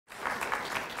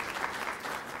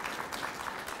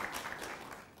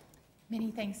Many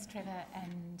thanks, Trevor,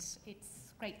 and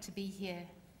it's great to be here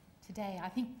today. I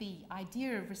think the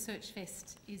idea of Research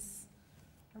Fest is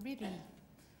a really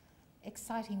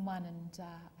exciting one, and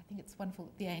I think it's wonderful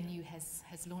that the ANU has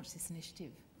launched this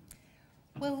initiative.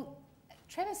 Well,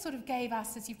 Trevor sort of gave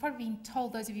us, as you've probably been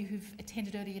told, those of you who've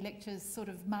attended earlier lectures, sort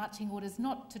of marching orders,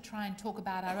 not to try and talk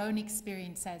about our own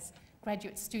experience as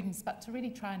graduate students, but to really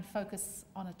try and focus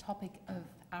on a topic of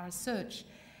our research.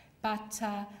 But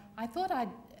I thought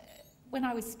when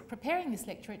I was preparing this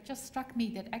lecture, it just struck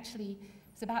me that actually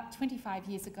it was about 25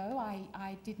 years ago,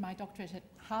 I did my doctorate at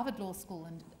Harvard Law School,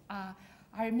 and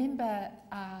I remember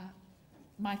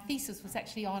my thesis was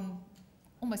actually on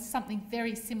almost something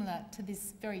very similar to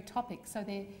this very topic. So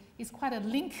there is quite a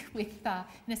link with,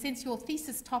 in a sense, your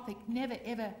thesis topic never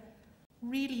ever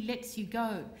really lets you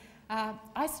go.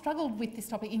 I struggled with this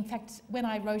topic. In fact, when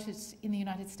I wrote it in the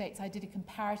United States, I did a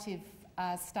comparative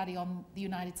study on the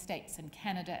United States and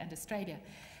Canada and Australia.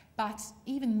 But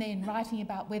even then, writing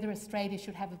about whether Australia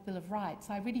should have a Bill of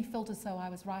Rights, I really felt as though I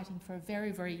was writing for a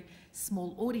very, very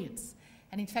small audience.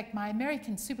 And in fact, my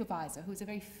American supervisor, who was a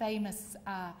very famous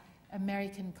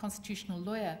American constitutional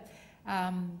lawyer,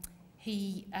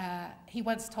 he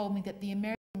once told me that the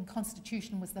American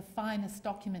Constitution was the finest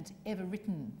document ever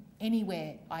written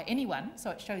anywhere by anyone,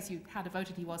 so it shows you how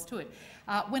devoted he was to it.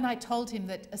 When I told him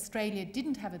that Australia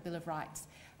didn't have a Bill of Rights,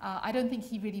 I don't think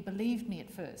he really believed me at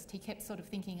first. He kept sort of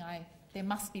thinking there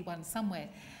must be one somewhere.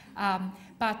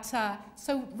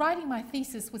 So writing my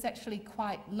thesis was actually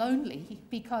quite lonely,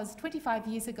 because 25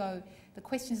 years ago, the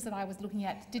questions that I was looking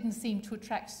at didn't seem to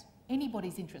attract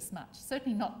anybody's interest much,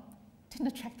 certainly didn't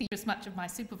attract the interest much of my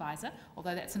supervisor,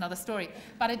 although that's another story,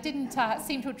 but it didn't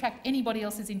seem to attract anybody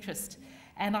else's interest.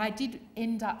 And I did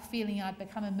end up feeling I'd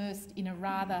become immersed in a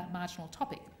rather marginal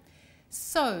topic.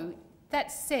 So,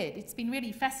 that said, it's been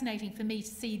really fascinating for me to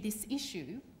see this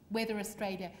issue, whether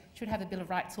Australia should have a Bill of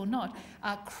Rights or not,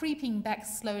 creeping back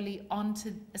slowly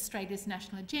onto Australia's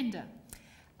national agenda.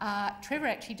 Trevor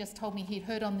actually just told me he'd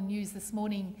heard on the news this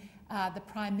morning the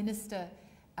Prime Minister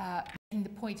making the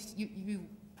point, you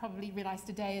probably realise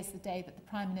today is the day that the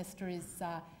Prime Minister is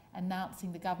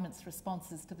announcing the government's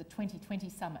responses to the 2020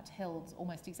 summit held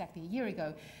almost exactly a year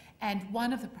ago. And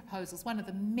one of the proposals, one of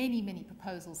the many, many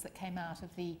proposals that came out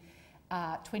of the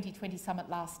 2020 summit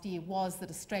last year was that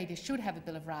Australia should have a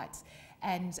Bill of Rights.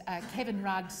 And Kevin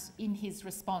Rudd, in his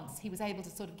response, he was able to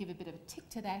sort of give a bit of a tick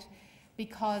to that,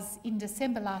 because in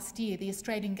December last year, the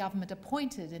Australian government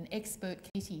appointed an expert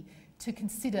committee to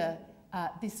consider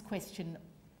this question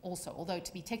also. Although,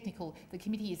 to be technical, the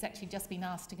committee has actually just been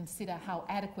asked to consider how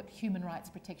adequate human rights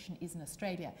protection is in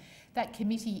Australia. That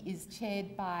committee is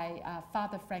chaired by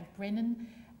Father Frank Brennan,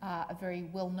 a very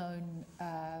well-known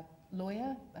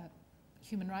lawyer,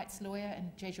 human rights lawyer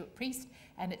and Jesuit priest,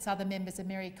 and its other members are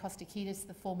Mary Kostakidis,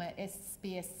 the former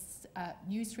SBS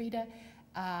newsreader,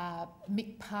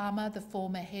 Mick Palmer, the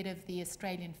former head of the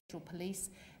Australian Federal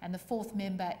Police, and the fourth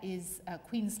member is a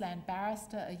Queensland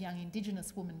barrister, a young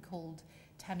Indigenous woman called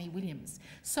Tammy Williams.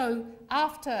 So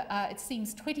after, it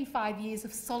seems, 25 years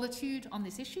of solitude on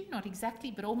this issue, not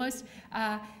exactly, but almost,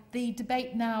 the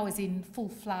debate now is in full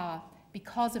flower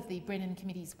because of the Brennan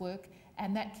Committee's work,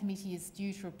 and that committee is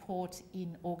due to report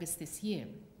in August this year.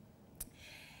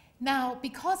 Now,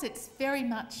 because it's very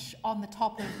much on the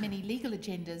top of many legal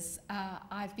agendas,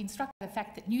 I've been struck by the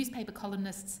fact that newspaper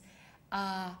columnists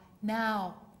are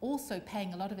now also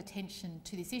paying a lot of attention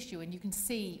to this issue, and you can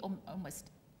see almost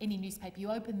any newspaper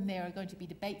you open, there are going to be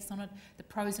debates on it, the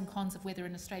pros and cons of whether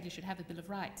in Australia should have a Bill of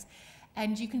Rights.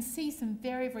 And you can see some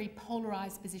very, very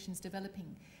polarised positions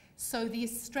developing. So the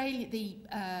Australian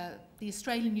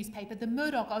newspaper, the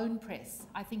Murdoch-owned press,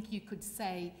 I think you could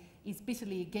say, is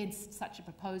bitterly against such a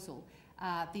proposal.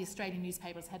 The Australian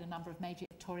newspapers had a number of major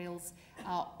editorials.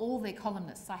 All their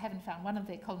columnists, I haven't found one of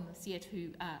their columnists yet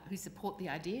who support the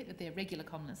idea, they're regular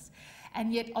columnists.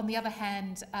 And yet, on the other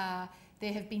hand,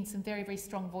 there have been some very, very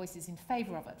strong voices in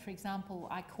favour of it. For example,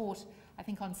 I caught, I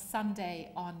think on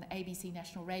Sunday on ABC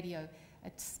National Radio,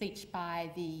 a speech by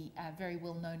the very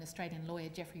well-known Australian lawyer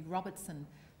Geoffrey Robertson,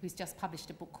 who's just published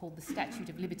a book called The Statute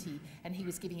of Liberty, and he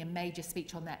was giving a major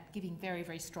speech on that, giving very,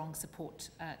 very strong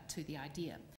support to the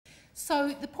idea.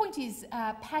 So the point is,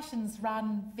 passions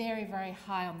run very, very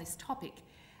high on this topic,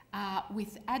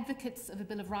 with advocates of a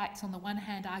Bill of Rights on the one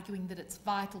hand arguing that it's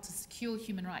vital to secure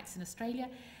human rights in Australia,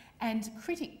 and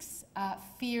critics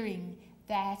fearing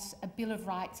that a Bill of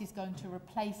Rights is going to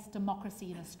replace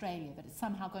democracy in Australia, that it's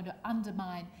somehow going to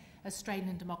undermine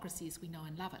Australian democracy as we know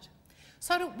and love it.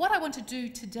 So what I want to do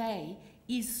today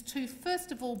is to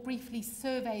first of all briefly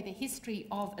survey the history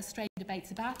of Australian debates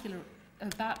about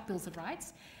Bills of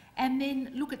Rights, and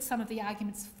then look at some of the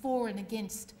arguments for and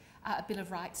against a Bill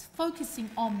of Rights, focusing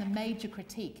on the major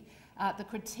critique, the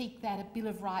critique that a Bill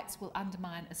of Rights will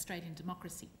undermine Australian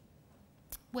democracy.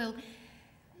 Well,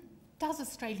 does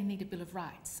Australia need a Bill of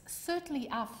Rights? Certainly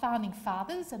our founding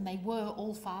fathers, and they were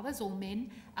all fathers, all men,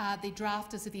 the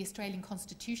drafters of the Australian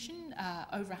Constitution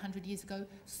over 100 years ago,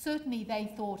 certainly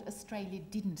they thought Australia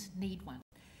didn't need one.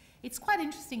 It's quite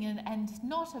interesting and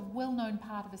not a well-known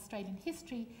part of Australian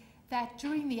history that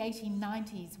during the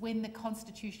 1890s, when the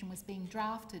Constitution was being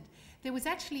drafted, there was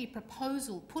actually a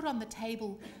proposal put on the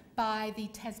table by the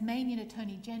Tasmanian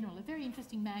Attorney General, a very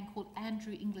interesting man called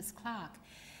Andrew Inglis Clark.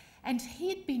 And he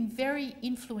had been very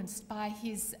influenced by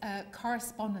his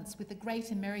correspondence with the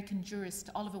great American jurist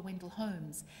Oliver Wendell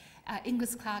Holmes.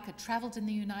 Inglis Clark had travelled in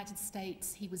the United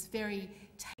States. He was very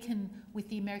taken with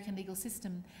the American legal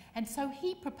system. And so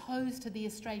he proposed to the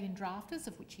Australian drafters,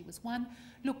 of which he was one,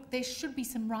 look, there should be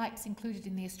some rights included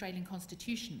in the Australian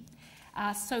Constitution.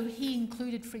 So he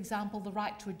included, for example, the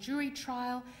right to a jury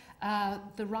trial,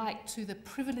 the right to the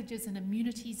privileges and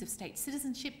immunities of state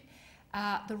citizenship,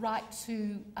 the right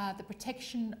to the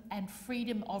protection and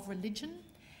freedom of religion,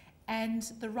 and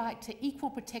the right to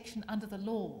equal protection under the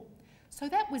law. So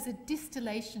that was a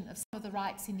distillation of some of the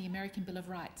rights in the American Bill of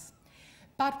Rights.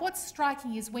 But what's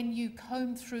striking is when you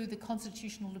comb through the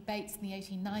constitutional debates in the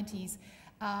 1890s,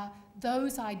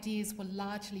 those ideas were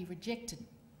largely rejected.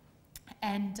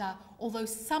 And although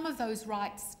some of those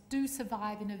rights do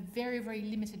survive in a very, very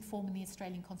limited form in the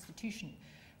Australian Constitution,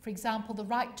 for example, the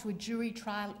right to a jury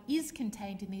trial is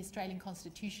contained in the Australian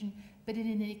Constitution, but in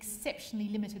an exceptionally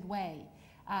limited way.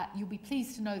 You'll be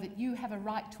pleased to know that you have a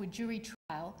right to a jury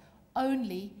trial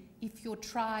only if you're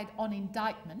tried on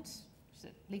indictment, which is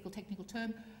a legal technical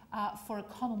term, for a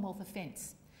Commonwealth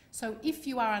offence. So if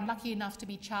you are unlucky enough to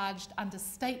be charged under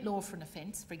state law for an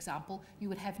offence, for example, you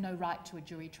would have no right to a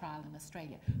jury trial in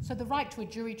Australia. So the right to a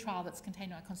jury trial that's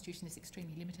contained in our Constitution is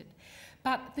extremely limited.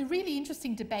 But the really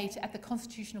interesting debate at the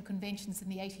constitutional conventions in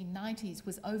the 1890s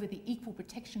was over the Equal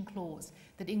Protection Clause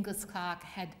that Inglis Clark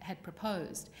had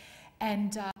proposed.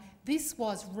 And this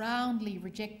was roundly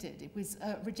rejected. It was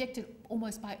rejected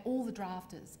almost by all the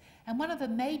drafters. And one of the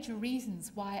major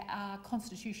reasons why our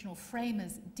constitutional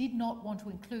framers did not want to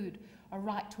include a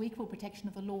right to equal protection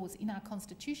of the laws in our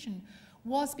Constitution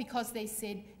was because they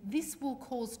said this will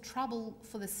cause trouble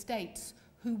for the states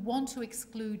who want to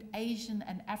exclude Asian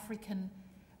and African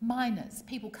miners,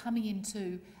 people coming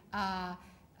into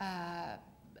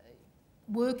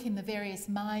work in the various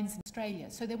mines in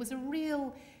Australia. So there was a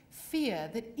real fear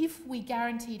that if we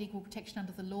guaranteed equal protection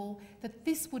under the law, that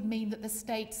this would mean that the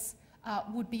states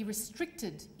would be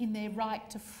restricted in their right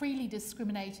to freely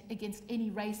discriminate against any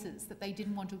races that they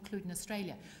didn't want to include in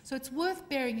Australia. So it's worth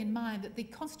bearing in mind that the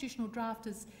constitutional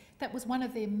drafters, that was one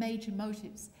of their major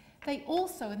motives. They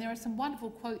also, and there are some wonderful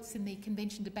quotes in the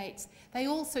convention debates, they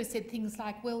also said things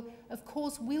like, well, of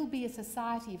course we'll be a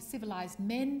society of civilised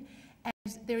men,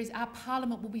 and our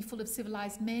parliament will be full of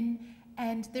civilised men,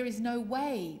 and there is no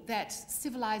way that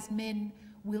civilised men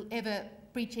will ever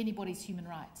breach anybody's human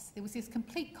rights. There was this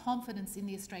complete confidence in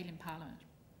the Australian Parliament.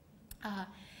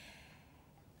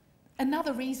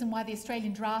 Another reason why the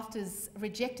Australian drafters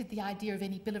rejected the idea of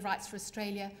any Bill of Rights for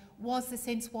Australia was the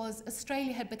sense was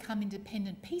Australia had become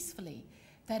independent peacefully,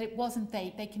 that it wasn't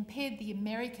they compared the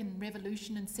American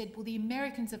Revolution and said, well, the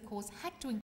Americans, of course, had to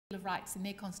include a Bill of Rights in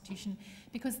their constitution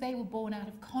because they were born out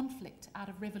of conflict, out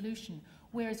of revolution,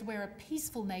 whereas we're a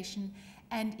peaceful nation,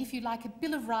 and if you like, a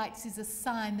Bill of Rights is a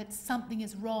sign that something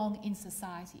is wrong in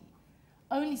society.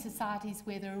 Only societies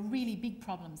where there are really big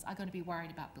problems are going to be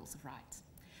worried about Bills of Rights.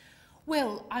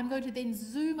 Well, I'm going to then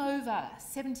zoom over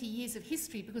 70 years of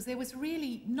history because there was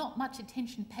really not much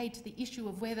attention paid to the issue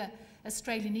of whether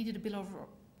Australia needed a Bill of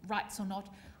Rights or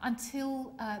not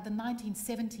until the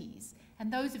 1970s.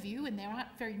 And those of you, and there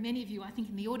aren't very many of you, I think,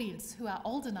 in the audience who are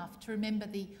old enough to remember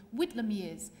the Whitlam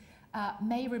years,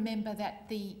 may remember that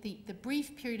the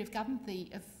brief period of government,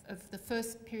 of the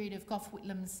first period of Gough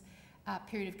Whitlam's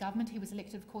period of government, he was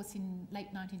elected, of course, in late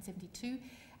 1972.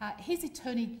 His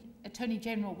Attorney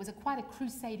General was quite a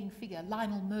crusading figure,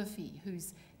 Lionel Murphy,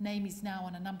 whose name is now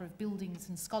on a number of buildings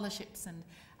and scholarships.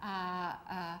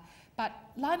 But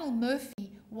Lionel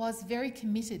Murphy was very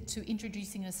committed to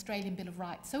introducing an Australian Bill of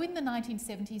Rights. So in the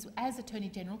 1970s, as Attorney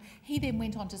General, he then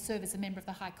went on to serve as a member of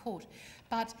the High Court.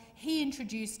 But he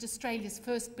introduced Australia's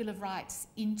first Bill of Rights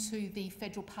into the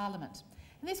federal parliament.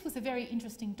 And this was a very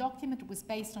interesting document. It was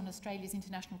based on Australia's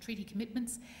international treaty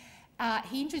commitments.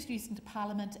 He introduced it into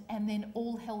Parliament and then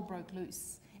all hell broke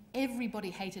loose. Everybody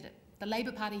hated it. The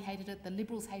Labor Party hated it, the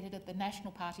Liberals hated it, the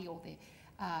National Party or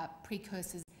their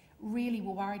precursors really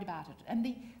were worried about it. And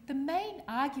the main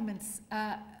arguments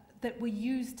that were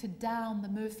used to down the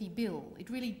Murphy Bill, it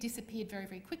really disappeared very,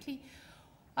 very quickly.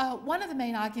 One of the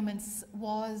main arguments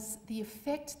was the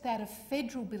effect that a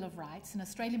federal Bill of Rights, an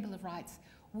Australian Bill of Rights,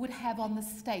 would have on the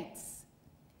states.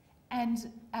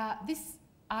 And this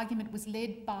argument was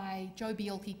led by Joh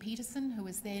Bjelke-Petersen, who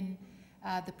was then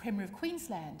the Premier of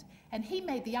Queensland. And he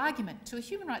made the argument, to a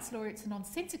human rights lawyer it's a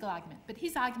nonsensical argument, but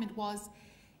his argument was,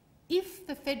 if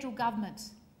the federal government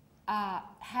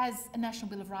has a National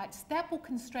Bill of Rights, that will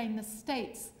constrain the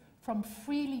states from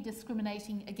freely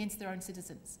discriminating against their own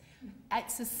citizens.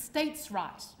 It's a state's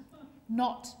right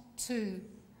not to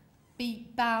be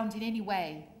bound in any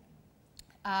way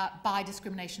by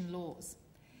discrimination laws.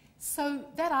 So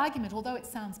that argument, although it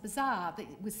sounds bizarre, that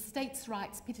it was states'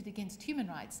 rights pitted against human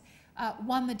rights,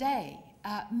 won the day.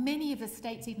 Many of the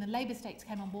states, even the Labor states,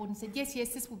 came on board and said, yes, yes,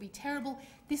 this will be terrible,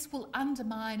 this will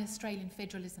undermine Australian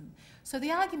federalism. So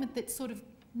the argument that sort of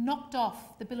knocked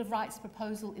off the Bill of Rights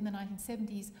proposal in the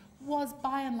 1970s was,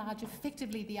 by and large,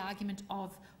 effectively the argument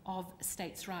of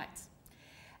states' rights.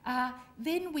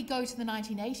 Then we go to the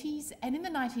 1980s, and in the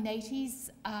 1980s,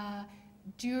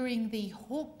 during the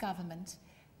Hawke government,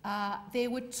 there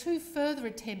were two further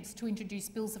attempts to introduce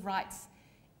Bills of Rights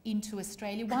into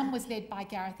Australia. One was led by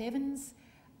Gareth Evans,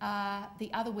 the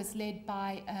other was led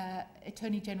by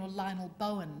Attorney General Lionel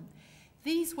Bowen.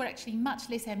 These were actually much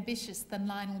less ambitious than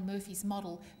Lionel Murphy's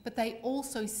model, but they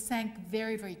also sank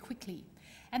very, very quickly.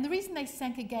 And the reason they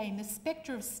sank again, the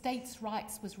spectre of states'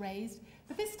 rights was raised,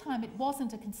 but this time it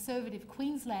wasn't a Conservative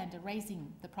Queenslander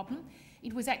raising the problem.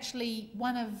 It was actually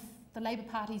one of the Labor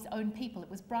Party's own people.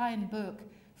 It was Brian Burke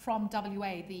from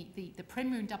WA, the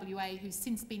Premier in WA, who's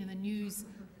since been in the news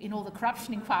in all the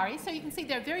corruption inquiries. So you can see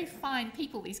they're very fine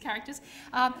people, these characters.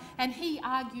 And he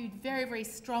argued very, very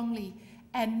strongly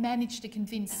and managed to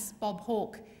convince Bob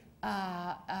Hawke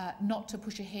not to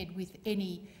push ahead with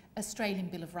any Australian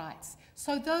Bill of Rights.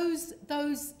 So those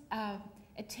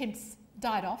attempts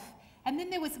died off. And then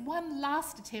there was one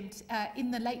last attempt in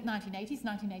the late 1980s,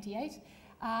 1988,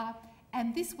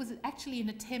 and this was actually an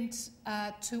attempt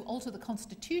to alter the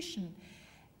Constitution.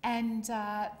 And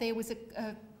there was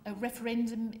a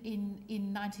referendum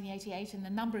in 1988, and a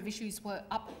number of issues were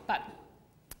up, but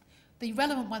the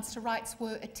relevant ones to rights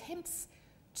were attempts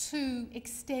to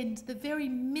extend the very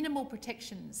minimal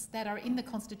protections that are in the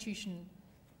Constitution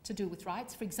to do with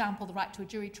rights, for example, the right to a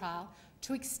jury trial,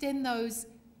 to extend those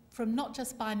from not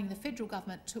just binding the federal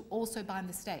government to also bind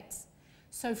the states.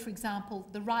 So, for example,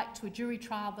 the right to a jury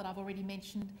trial that I've already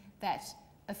mentioned, that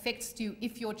affects you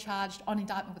if you're charged on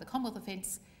indictment with a Commonwealth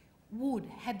offence, would,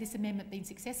 had this amendment been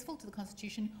successful to the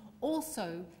Constitution,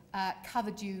 also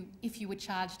covered you if you were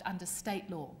charged under state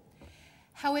law.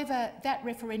 However, that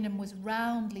referendum was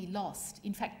roundly lost.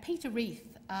 In fact, Peter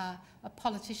Reith, a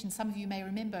politician some of you may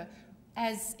remember,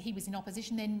 as he was in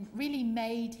opposition, then really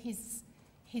made his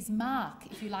mark,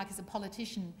 if you like, as a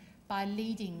politician by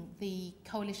leading the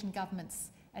coalition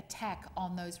government's attack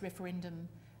on those referendum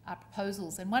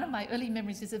proposals. And one of my early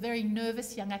memories as a very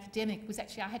nervous young academic was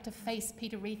actually I had to face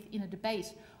Peter Reith in a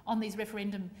debate on these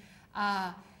referendum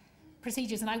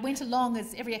procedures, and I went along,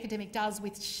 as every academic does,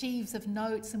 with sheaves of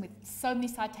notes and with so many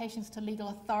citations to legal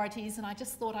authorities, and I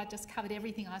just thought I'd just covered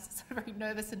everything. I was so very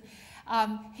nervous,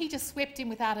 and he just swept in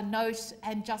without a note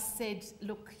and just said,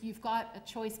 look, you've got a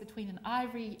choice between an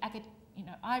ivory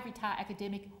tower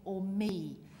academic or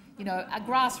me, a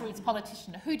grassroots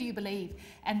politician. Who do you believe?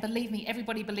 And believe me,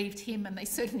 everybody believed him, and they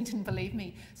certainly didn't believe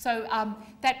me. So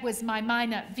that was my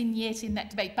minor vignette in that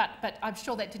debate, but I'm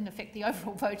sure that didn't affect the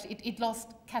overall vote. It lost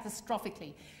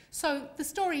catastrophically. So the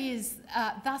story is,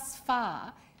 thus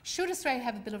far, should Australia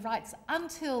have a Bill of Rights?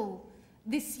 Until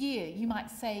this year, you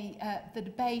might say, the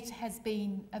debate has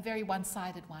been a very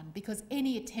one-sided one, because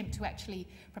any attempt to actually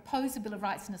propose a Bill of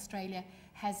Rights in Australia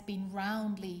has been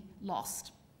roundly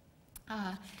lost.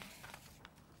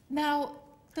 Now,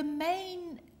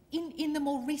 in the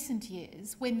more recent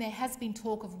years, when there has been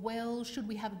talk of, well, should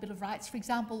we have a Bill of Rights? For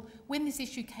example, when this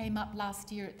issue came up last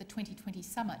year at the 2020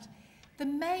 summit, the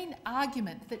main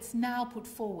argument that's now put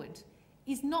forward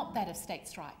is not that of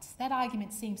states' rights. That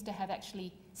argument seems to have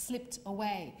actually slipped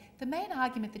away. The main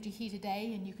argument that you hear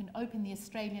today, and you can open the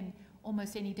Australian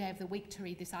almost any day of the week to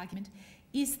read this argument,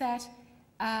 is that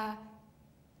a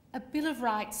Bill of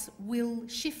Rights will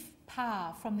shift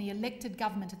power from the elected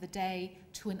government of the day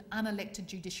to an unelected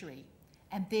judiciary,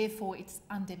 and therefore it's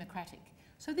undemocratic.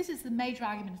 So this is the major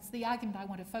argument. It's the argument I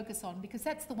want to focus on, because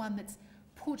that's the one that's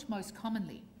put most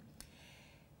commonly.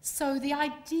 So the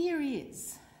idea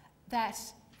is that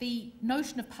the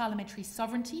notion of parliamentary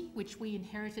sovereignty, which we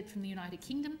inherited from the United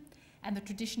Kingdom, and the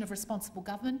tradition of responsible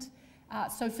government.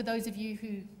 So for those of you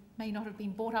who may not have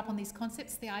been brought up on these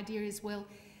concepts, the idea is, well,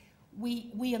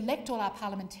 we elect all our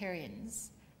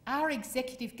parliamentarians. Our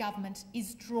executive government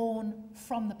is drawn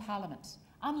from the parliament.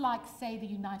 Unlike, say, the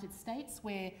United States,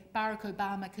 where Barack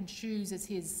Obama can choose as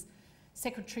his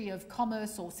Secretary of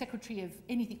Commerce or Secretary of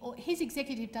anything, or his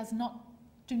executive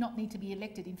do not need to be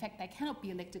elected. In fact, they cannot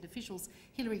be elected officials.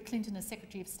 Hilary Clinton, as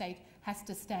Secretary of State, has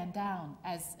to stand down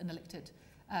as an elected,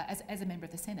 as a member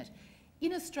of the Senate.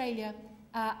 In Australia,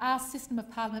 our system of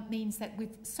parliament means that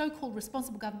with so-called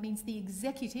responsible government means the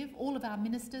executive, all of our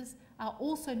ministers, are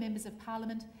also members of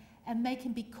parliament, and they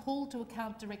can be called to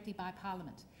account directly by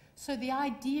parliament. So the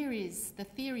idea is, the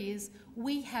theory is,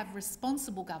 we have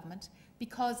responsible government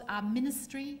because our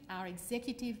ministry, our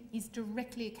executive, is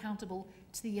directly accountable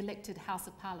to the elected House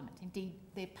of Parliament. Indeed,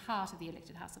 they're part of the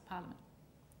elected House of Parliament.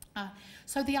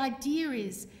 So the idea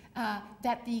is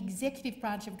that the executive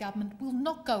branch of government will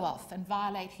not go off and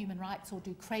violate human rights or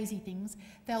do crazy things.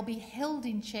 They'll be held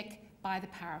in check by the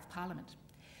power of Parliament.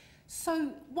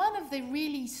 So one of the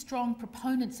really strong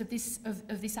proponents of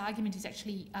this argument is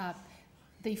actually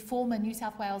the former New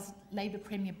South Wales Labor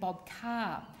Premier Bob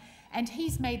Carr. And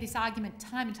he's made this argument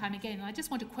time and time again. And I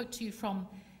just want to quote to you from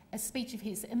a speech of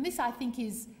his. And this, I think,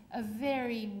 is a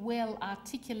very well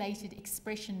articulated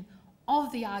expression of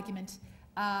the argument,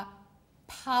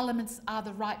 parliaments are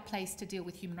the right place to deal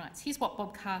with human rights. Here's what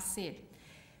Bob Carr said.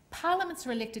 Parliaments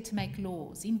are elected to make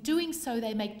laws. In doing so,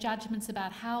 they make judgments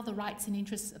about how the rights and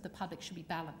interests of the public should be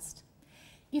balanced.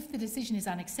 If the decision is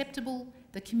unacceptable,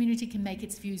 the community can make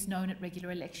its views known at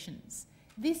regular elections.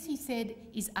 This, he said,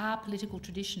 is our political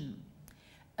tradition.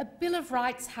 A Bill of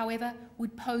Rights, however,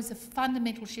 would pose a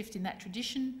fundamental shift in that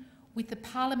tradition, with the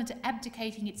Parliament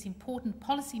abdicating its important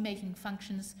policy-making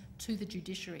functions to the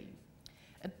judiciary.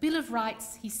 A Bill of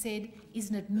Rights, he said, is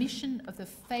an admission of the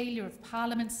failure of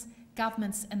parliaments,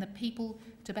 governments and the people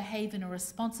to behave in a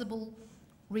responsible,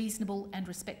 reasonable and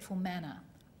respectful manner.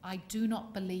 I do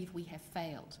not believe we have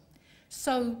failed.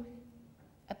 So,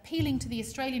 appealing to the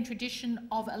Australian tradition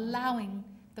of allowing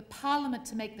the Parliament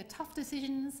to make the tough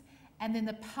decisions and then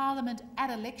the Parliament at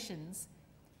elections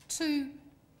to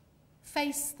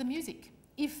face the music.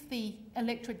 If the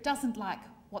electorate doesn't like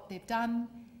what they've done,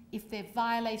 if they've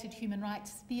violated human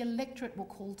rights, the electorate will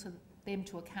call to them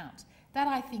to account. That,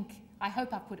 I think, I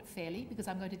hope I've put it fairly because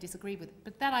I'm going to disagree with it,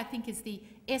 but that, I think, is the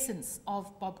essence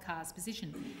of Bob Carr's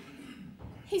position.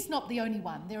 He's not the only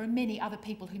one. There are many other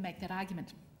people who make that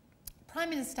argument. Prime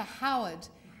Minister Howard,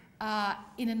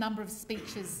 in a number of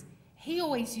speeches, he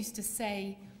always used to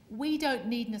say, we don't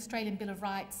need an Australian Bill of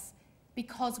Rights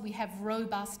because we have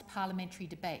robust parliamentary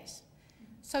debate.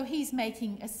 So he's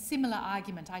making a similar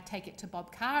argument, I take it, to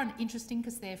Bob Carr, and interesting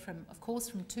because they're from, of course,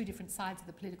 from two different sides of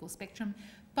the political spectrum,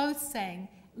 both saying,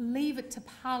 leave it to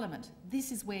Parliament.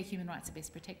 This is where human rights are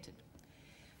best protected.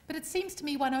 But it seems to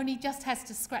me one only just has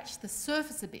to scratch the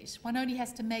surface a bit. One only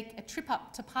has to make a trip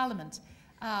up to Parliament,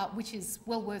 which is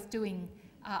well worth doing,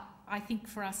 I think,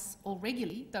 for us all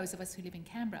regularly, those of us who live in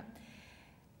Canberra.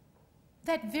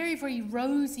 That very, very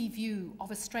rosy view of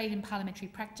Australian parliamentary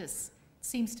practice,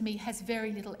 seems to me, has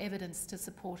very little evidence to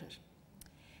support it.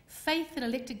 Faith that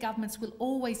elected governments will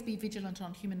always be vigilant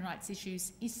on human rights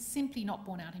issues is simply not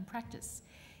borne out in practice.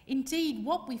 Indeed,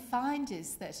 what we find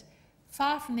is that,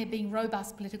 far from there being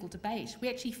robust political debate, we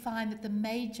actually find that the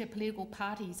major political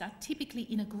parties are typically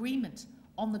in agreement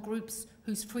on the groups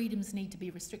whose freedoms need to be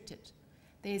restricted.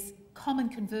 There's common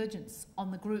convergence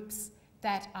on the groups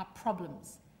that are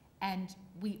problems, and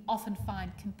we often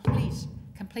find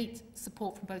complete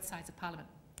support from both sides of Parliament.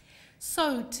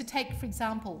 So, to take, for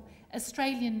example,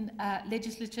 Australian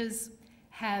legislatures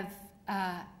have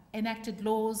enacted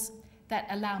laws that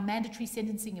allow mandatory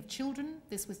sentencing of children.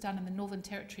 This was done in the Northern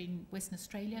Territory in Western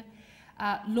Australia.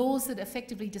 Laws that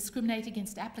effectively discriminate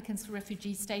against applicants for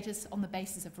refugee status on the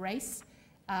basis of race.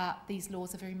 These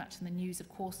laws are very much in the news, of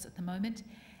course, at the moment.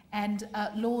 And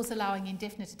laws allowing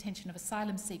indefinite detention of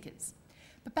asylum seekers.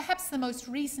 But perhaps the most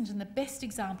recent and the best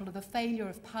example of the failure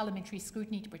of parliamentary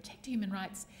scrutiny to protect human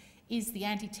rights is the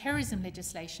anti-terrorism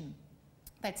legislation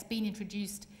that's been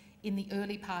introduced in the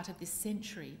early part of this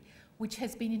century, which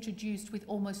has been introduced with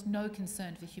almost no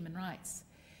concern for human rights.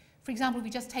 For example, if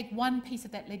we just take one piece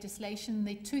of that legislation,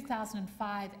 the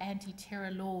 2005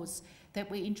 anti-terror laws that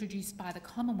were introduced by the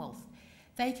Commonwealth,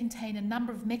 they contain a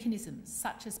number of mechanisms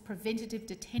such as preventative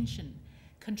detention,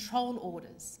 control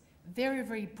orders, very,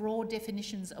 very broad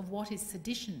definitions of what is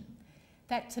sedition,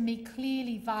 that to me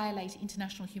clearly violate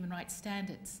international human rights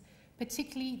standards,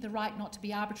 particularly the right not to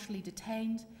be arbitrarily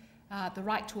detained, the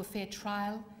right to a fair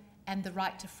trial, and the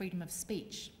right to freedom of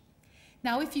speech.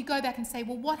 Now, if you go back and say,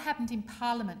 well, what happened in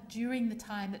Parliament during the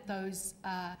time that those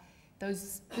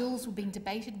bills were being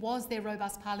debated? Was there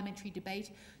robust parliamentary debate?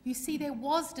 You see there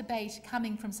was debate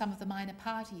coming from some of the minor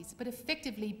parties, but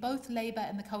effectively both Labor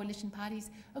and the coalition parties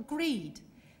agreed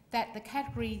that the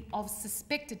category of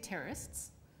suspected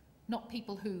terrorists, not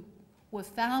people who were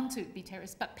found to be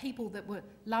terrorists, but people that were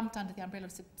lumped under the umbrella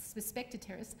of suspected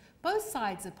terrorists, both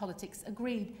sides of politics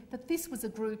agreed that this was a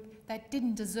group that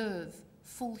didn't deserve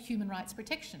full human rights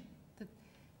protection.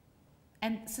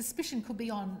 And suspicion could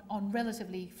be on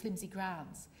relatively flimsy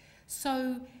grounds.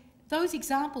 So those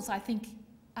examples, I think,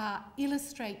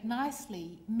 illustrate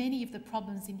nicely many of the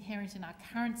problems inherent in our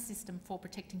current system for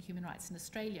protecting human rights in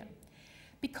Australia.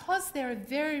 Because there are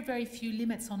very, very few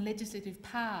limits on legislative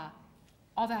power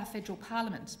of our federal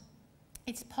parliament,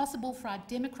 it's possible for our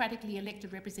democratically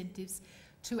elected representatives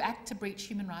to act to breach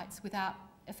human rights without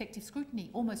effective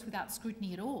scrutiny, almost without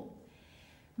scrutiny at all.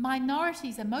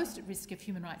 Minorities are most at risk of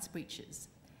human rights breaches.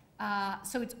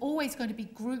 So it's always going to be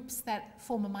groups that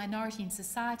form a minority in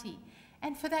society.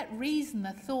 And for that reason,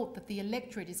 the thought that the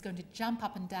electorate is going to jump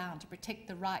up and down to protect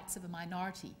the rights of a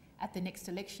minority at the next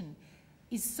election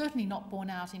is certainly not borne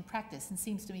out in practice and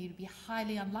seems to me to be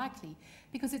highly unlikely,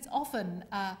 because it's often,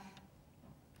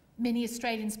 many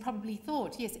Australians probably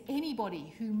thought, yes,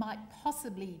 anybody who might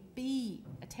possibly be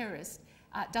a terrorist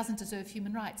doesn't deserve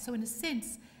human rights. So in a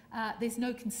sense, there's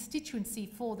no constituency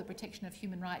for the protection of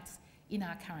human rights in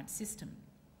our current system.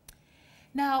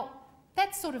 Now,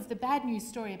 that's sort of the bad news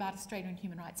story about Australian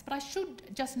human rights, but I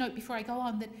should just note before I go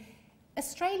on that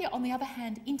Australia, on the other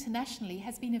hand, internationally,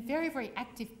 has been a very, very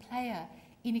active player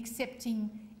in accepting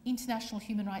international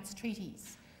human rights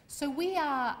treaties. So we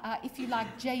are, if you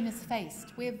like,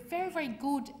 Janus-faced. We're very, very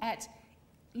good at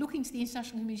looking to the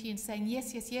international community and saying,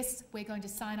 yes, yes, yes, we're going to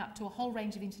sign up to a whole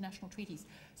range of international treaties.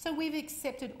 So we've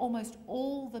accepted almost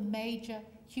all the major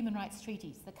human rights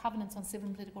treaties, the covenants on civil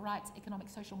and political rights, economic,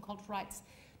 social and cultural rights,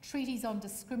 treaties on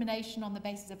discrimination on the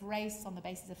basis of race, on the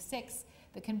basis of sex,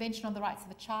 the Convention on the Rights of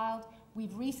the Child.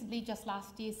 We've recently, just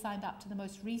last year, signed up to the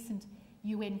most recent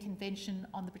UN Convention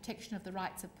on the Protection of the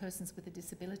Rights of Persons with a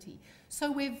Disability.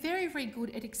 So we're very, very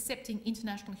good at accepting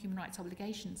international human rights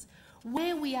obligations.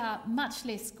 Where we are much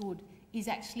less good is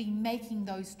actually making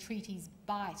those treaties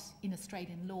bite in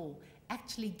Australian law,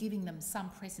 actually giving them some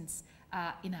presence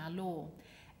in our law.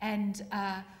 And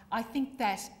I think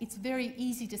that it's very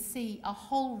easy to see a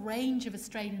whole range of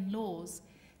Australian laws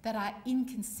that are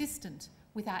inconsistent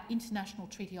with our international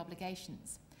treaty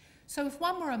obligations. So if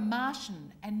one were a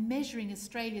Martian and measuring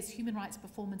Australia's human rights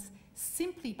performance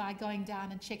simply by going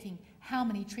down and checking how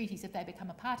many treaties have they become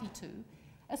a party to,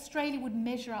 Australia would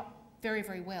measure up very,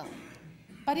 very well.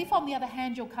 But if, on the other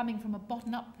hand, you're coming from a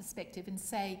bottom-up perspective and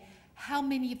say how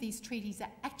many of these treaties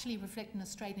are actually reflected in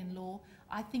Australian law,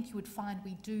 I think you would find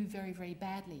we do very, very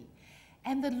badly.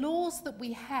 And the laws that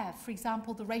we have, for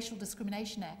example, the Racial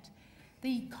Discrimination Act,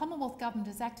 the Commonwealth Government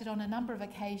has acted on a number of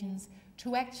occasions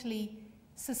to actually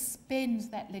suspend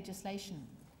that legislation.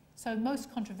 So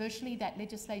most controversially, that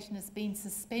legislation has been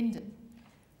suspended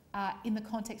in the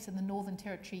context of the Northern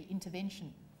Territory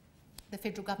intervention. The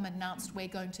federal government announced we're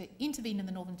going to intervene in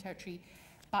the Northern Territory,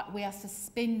 but we are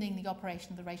suspending the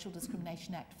operation of the Racial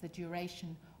Discrimination Act for the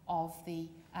duration of the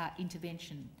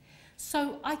intervention.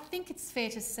 So I think it's fair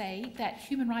to say that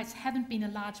human rights haven't been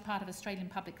a large part of Australian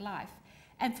public life,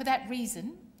 and for that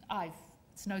reason,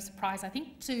 it's no surprise, I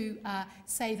think, to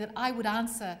say that I would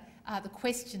answer the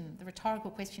question, the rhetorical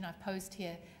question I've posed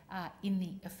here, in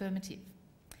the affirmative.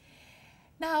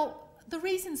 Now, the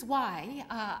reasons why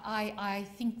I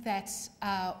think that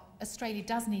Australia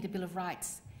does need a Bill of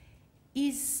Rights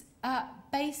is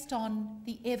based on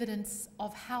the evidence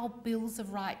of how Bills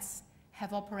of Rights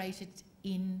have operated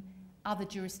in other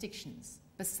jurisdictions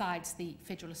besides the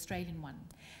federal Australian one.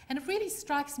 And it really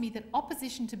strikes me that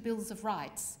opposition to Bills of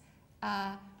Rights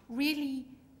really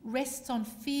rests on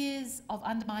fears of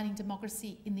undermining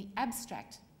democracy in the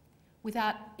abstract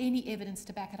without any evidence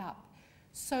to back it up.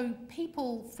 So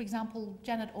people, for example,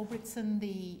 Janet Albrechtsen,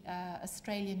 the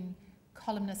Australian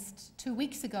columnist 2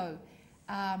 weeks ago,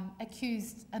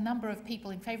 accused a number of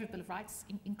people in favour of Bill of Rights,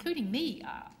 including me,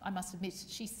 I must admit.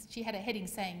 She had a heading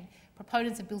saying,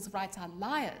 proponents of Bills of Rights are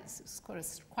liars. It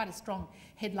was quite a strong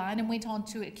headline, and went on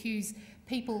to accuse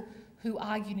people who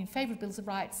argued in favour of Bills of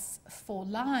Rights for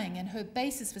lying, and her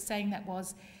basis for saying that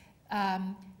was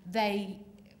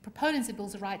proponents of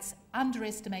Bills of Rights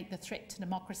underestimate the threat to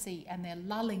democracy and they're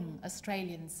lulling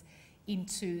Australians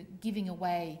into giving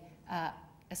away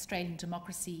Australian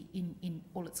democracy in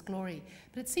all its glory.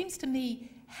 But it seems to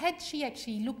me, had she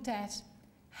actually looked at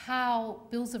how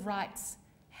Bills of Rights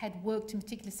had worked in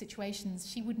particular situations,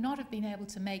 she would not have been able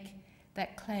to make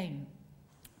that claim.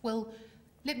 Well,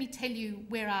 let me tell you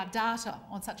where our data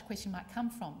on such a question might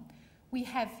come from. We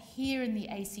have here in the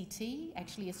ACT,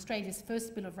 actually Australia's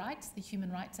first Bill of Rights, the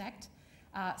Human Rights Act.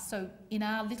 So in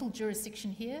our little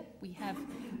jurisdiction here, we have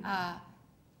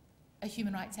a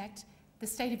Human Rights Act. The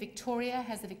state of Victoria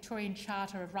has the Victorian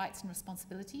Charter of Rights and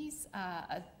Responsibilities,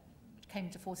 which came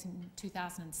into force in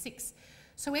 2006.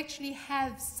 So we actually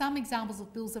have some examples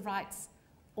of bills of rights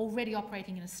already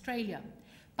operating in Australia.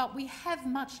 But we have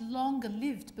much longer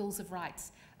lived bills of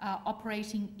rights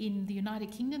operating in the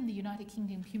United Kingdom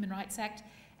Human Rights Act,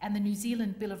 and the New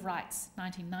Zealand Bill of Rights,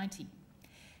 1990.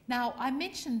 Now, I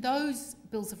mentioned those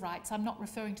bills of rights. I'm not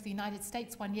referring to the United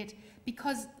States one yet,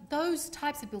 because those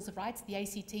types of bills of rights, the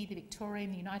ACT, the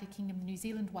Victorian, the United Kingdom, the New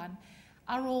Zealand one,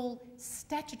 are all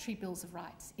statutory bills of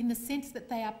rights in the sense that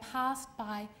they are passed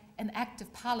by an Act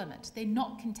of Parliament. They're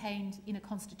not contained in a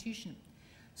constitution.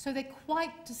 So they're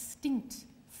quite distinct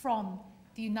from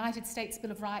the United States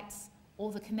Bill of Rights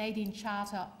or the Canadian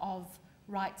Charter of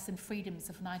Rights and Freedoms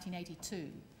of 1982.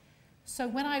 So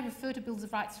when I refer to bills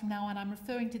of rights from now on, I'm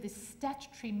referring to this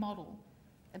statutory model,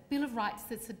 a Bill of Rights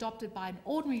that's adopted by an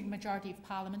ordinary majority of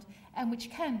Parliament and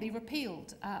which can be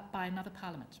repealed by another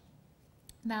Parliament.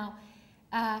 Now,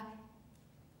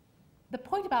 the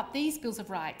point about these bills of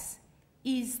rights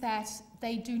is that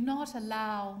they do not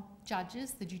allow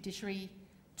judges, the judiciary,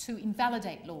 to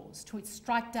invalidate laws, to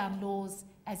strike down laws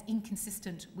as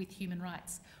inconsistent with human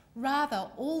rights. Rather,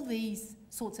 all these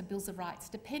sorts of bills of rights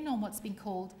depend on what's been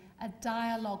called a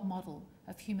dialogue model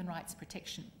of human rights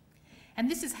protection.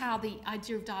 And this is how the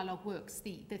idea of dialogue works.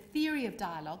 The theory of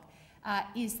dialogue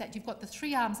is that you've got the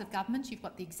three arms of government. You've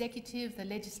got the executive, the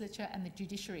legislature, and the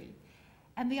judiciary.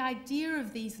 And the idea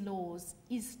of these laws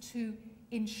is to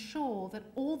ensure that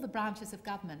all the branches of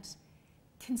government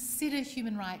consider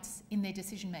human rights in their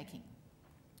decision-making.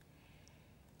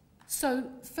 So,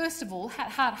 first of all,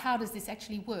 how does this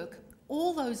actually work?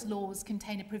 All those laws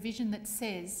contain a provision that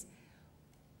says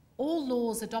all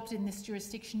laws adopted in this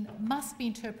jurisdiction must be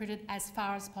interpreted as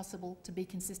far as possible to be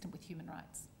consistent with human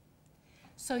rights.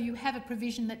 So you have a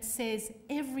provision that says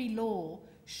every law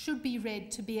should be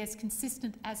read to be as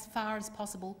consistent as far as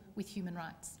possible with human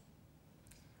rights.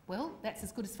 Well, that's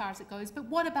as good as far as it goes, but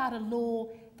what about a law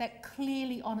that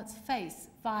clearly on its face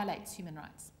violates human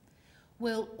rights?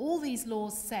 Well, all these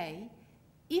laws say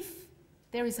if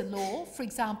there is a law, for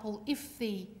example, if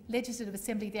the Legislative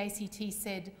Assembly of the ACT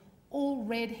said all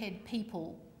redhead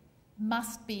people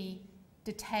must be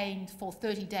detained for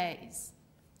 30 days,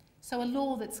 so a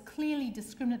law that's clearly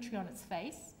discriminatory on its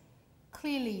face,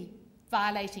 clearly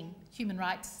violating human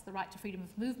rights, the right to freedom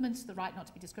of movement, the right not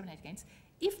to be discriminated against,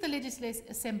 if the Legislative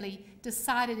Assembly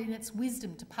decided in its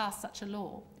wisdom to pass such a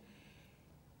law,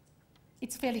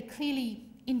 it's fairly clearly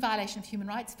in violation of human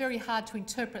rights, very hard to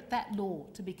interpret that law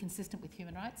to be consistent with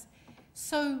human rights.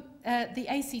 So the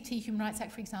ACT Human Rights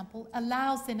Act, for example,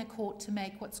 allows then a court to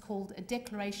make what's called a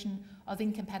declaration of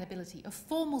incompatibility, a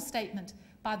formal statement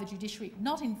by the judiciary,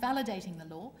 not invalidating the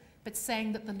law, but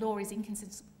saying that the law is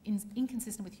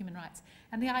inconsistent with human rights.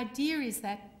 And the idea is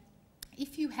that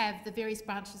if you have the various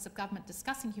branches of government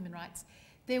discussing human rights,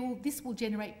 this will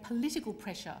generate political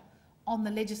pressure on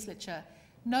the legislature.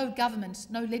 No government,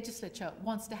 no legislature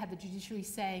wants to have the judiciary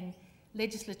saying,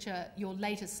 legislature, your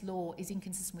latest law is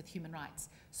inconsistent with human rights.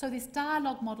 So this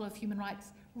dialogue model of human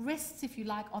rights rests, if you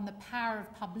like, on the power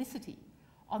of publicity,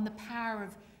 on the power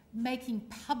of making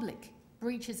public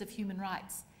breaches of human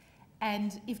rights.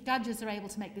 And if judges are able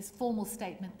to make this formal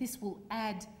statement, this will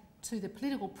add to the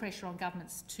political pressure on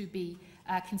governments to be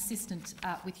consistent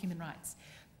with human rights.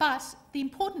 But the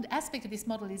important aspect of this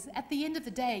model is, at the end of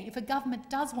the day, if a government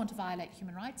does want to violate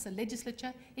human rights, a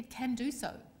legislature, it can do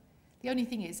so. The only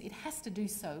thing is, it has to do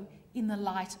so in the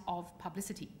light of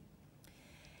publicity.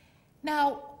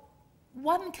 Now,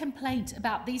 one complaint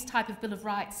about these type of Bill of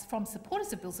Rights from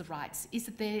supporters of Bills of Rights is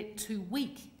that they're too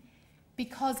weak,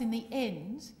 because in the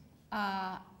end,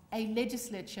 a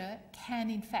legislature can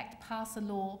in fact pass a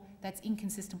law that's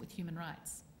inconsistent with human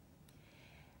rights.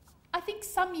 I think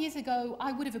some years ago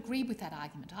I would have agreed with that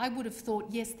argument. I would have thought,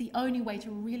 yes, the only way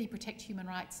to really protect human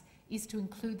rights is to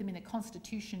include them in a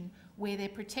constitution where they're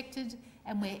protected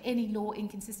and where any law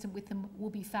inconsistent with them will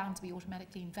be found to be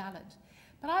automatically invalid.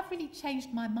 But I've really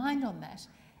changed my mind on that,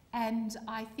 and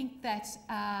I think that,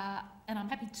 and I'm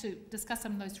happy to discuss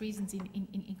some of those reasons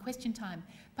in question time,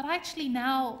 but I actually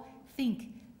now think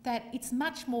that it's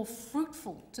much more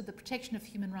fruitful to the protection of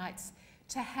human rights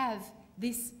to have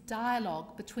this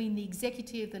dialogue between the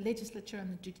executive, the legislature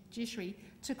and the judiciary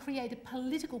to create a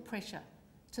political pressure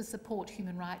to support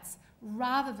human rights,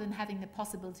 rather than having the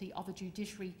possibility of a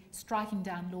judiciary striking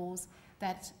down laws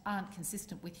that aren't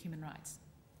consistent with human rights.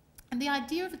 And the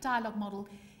idea of a dialogue model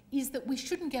is that we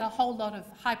shouldn't get a whole lot of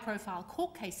high-profile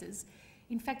court cases.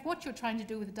 In fact, what you're trying to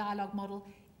do with a dialogue model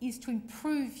is to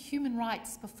improve human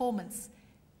rights performance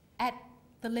at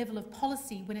the level of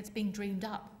policy when it's being dreamed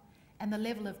up, and the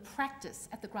level of practice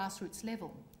at the grassroots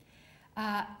level.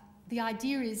 The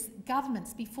idea is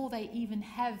governments, before they even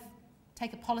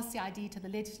take a policy idea to the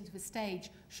legislative stage,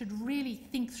 should really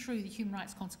think through the human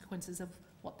rights consequences of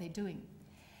what they're doing.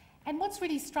 And what's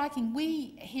really striking,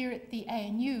 we here at the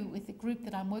ANU, with the group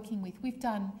that I'm working with, we've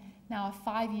done now a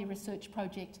 5-year research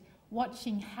project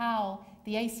watching how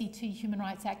the ACT Human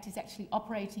Rights Act is actually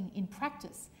operating in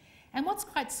practice. And what's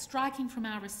quite striking from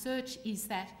our research is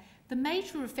that the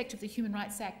major effect of the Human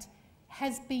Rights Act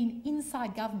has been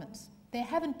inside government. There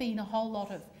haven't been a whole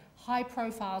lot of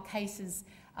high-profile cases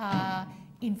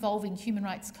involving human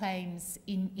rights claims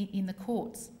in the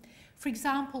courts. For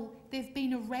example, there have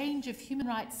been a range of human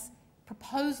rights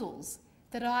proposals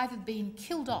that have either been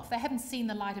killed off, they haven't seen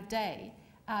the light of day,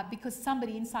 because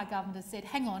somebody inside government has said,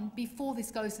 hang on, before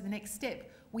this goes to the next step,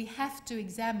 we have to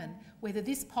examine whether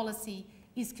this policy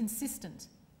is consistent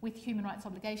with human rights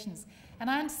obligations. And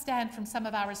I understand from some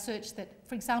of our research that,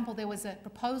 for example, there was a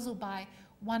proposal by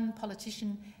one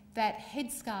politician that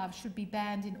headscarves should be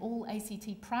banned in all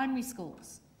ACT primary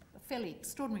schools. A fairly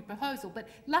extraordinary proposal, but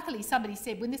luckily somebody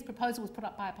said, when this proposal was put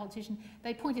up by a politician,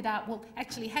 they pointed out, well,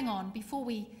 actually, hang on, before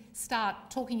we start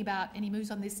talking about any moves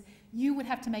on this, you would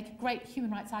have to make a great human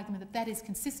rights argument that that is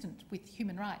consistent with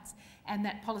human rights, and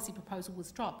that policy proposal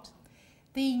was dropped.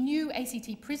 The new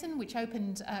ACT prison, which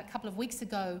opened a couple of weeks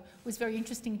ago, was very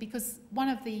interesting because one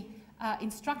of the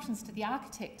instructions to the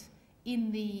architect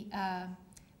in the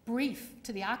brief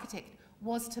to the architect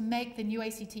was to make the new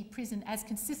ACT prison as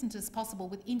consistent as possible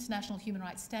with international human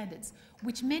rights standards,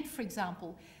 which meant, for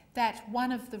example, that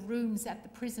one of the rooms at the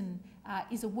prison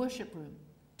is a worship room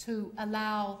to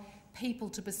allow people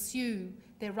to pursue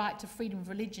their right to freedom of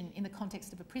religion in the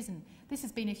context of a prison. This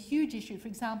has been a huge issue. For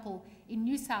example, in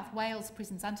New South Wales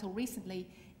prisons until recently,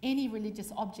 any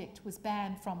religious object was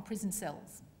banned from prison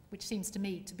cells, which seems to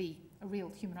me to be a real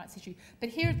human rights issue. But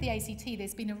here at the ACT,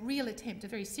 there's been a real attempt, a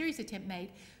very serious attempt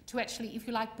made to actually, if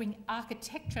you like, bring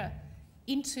architecture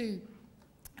into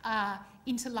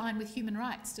line with human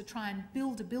rights, to try and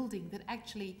build a building that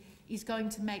actually is going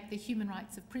to make the human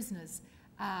rights of prisoners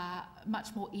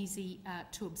much more easy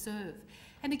to observe.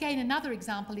 And again, another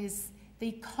example is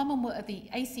the Commonwealth, the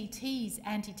ACT's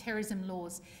anti-terrorism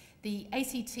laws. The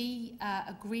ACT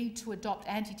agreed to adopt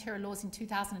anti-terror laws in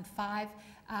 2005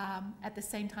 at the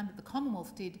same time that the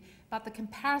Commonwealth did, but the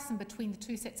comparison between the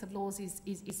two sets of laws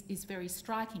is very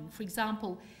striking. For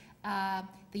example,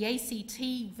 the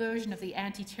ACT version of the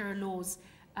anti-terror laws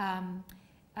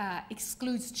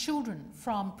excludes children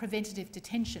from preventative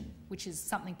detention, which is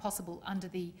something possible under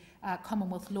the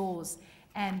Commonwealth laws.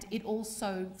 And it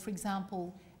also, for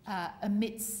example,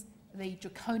 omits the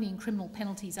draconian criminal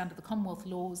penalties under the Commonwealth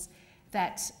laws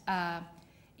that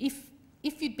if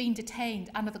you'd been detained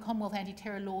under the Commonwealth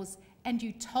anti-terror laws and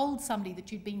you told somebody that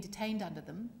you'd been detained under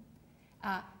them,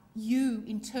 you,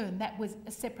 in turn, that was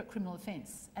a separate criminal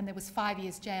offence, and there was 5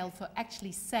 years jail for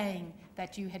actually saying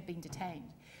that you had been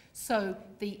detained. So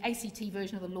the ACT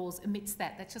version of the laws omits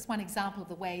that. That's just one example of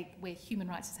the way where human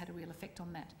rights has had a real effect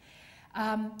on that.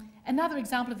 Another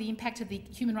example of the impact of the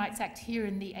Human Rights Act here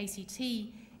in the ACT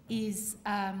is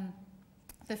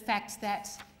the fact that,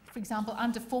 for example,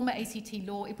 under former ACT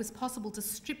law, it was possible to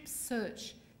strip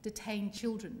search detained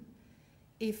children.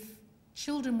 If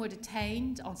children were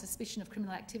detained on suspicion of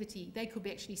criminal activity, they could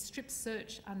be actually strip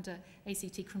search under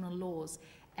ACT criminal laws.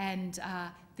 And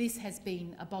this has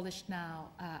been abolished now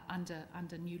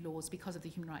under new laws because of the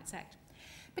Human Rights Act.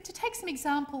 But to take some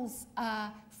examples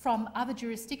from other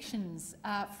jurisdictions,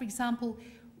 for example,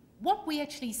 what we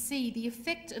actually see, the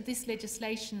effect of this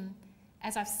legislation,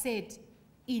 as I've said,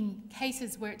 in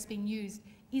cases where it's been used,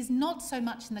 is not so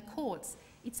much in the courts,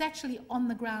 it's actually on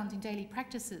the ground in daily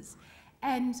practices.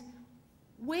 And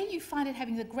where you find it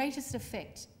having the greatest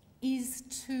effect is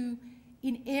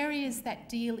in areas that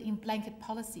deal in blanket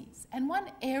policies. And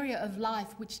one area of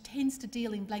life which tends to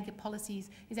deal in blanket policies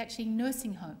is actually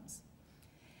nursing homes.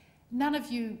 None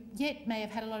of you yet may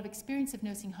have had a lot of experience of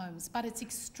nursing homes, but it's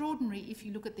extraordinary if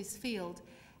you look at this field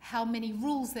how many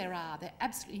rules there are. They're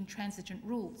absolutely intransigent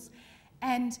rules.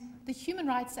 And the Human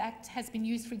Rights Act has been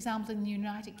used, for example, in the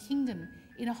United Kingdom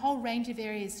in a whole range of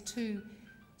areas to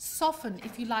soften,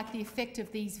 if you like, the effect of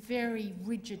these very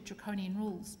rigid draconian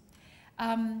rules.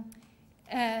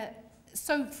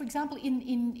 So, for example,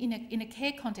 in a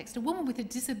care context, a woman with a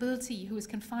disability who was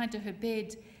confined to her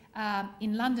bed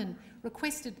in London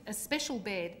requested a special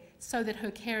bed so that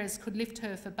her carers could lift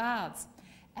her for baths.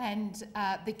 And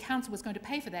the council was going to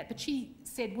pay for that. But she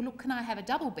said, well, look, can I have a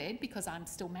double bed because I'm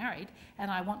still married and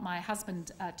I want my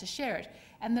husband to share it?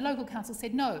 And the local council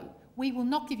said, no, we will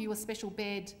not give you a special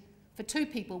bed for 2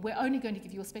 people. We're only going to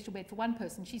give you a special bed for 1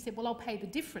 person. She said, well, I'll pay the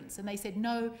difference. And they said,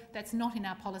 no, that's not in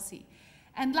our policy.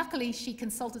 And luckily, she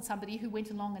consulted somebody who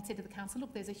went along and said to the council,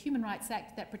 look, there's a Human Rights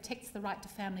Act that protects the right to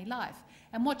family life.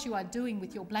 And what you are doing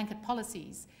with your blanket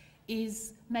policies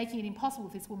is making it impossible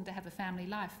for this woman to have a family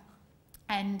life.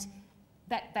 And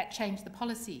that changed the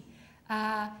policy.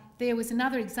 There was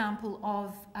another example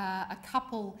of a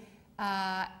couple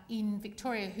in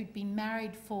Victoria who'd been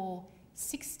married for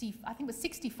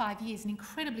 65 years, an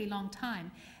incredibly long time,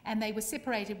 and they were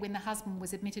separated when the husband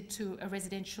was admitted to a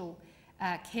residential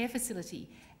care facility.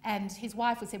 And his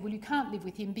wife said, well, you can't live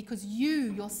with him because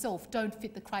you yourself don't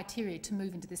fit the criteria to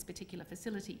move into this particular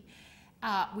facility,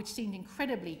 which seemed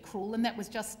incredibly cruel. And that was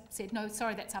just said, no,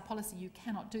 sorry, that's our policy, you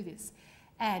cannot do this.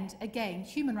 And again,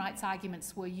 human rights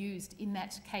arguments were used in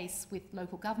that case with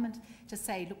local government to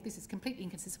say, look, this is completely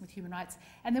inconsistent with human rights.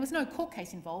 And there was no court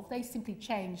case involved. They simply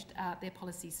changed their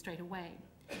policies straight away.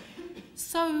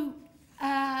 So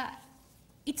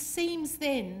it seems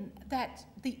then that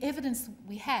the evidence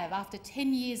we have after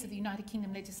 10 years of the United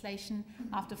Kingdom legislation,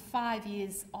 after 5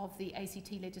 years of the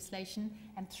ACT legislation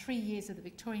and 3 years of the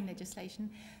Victorian legislation,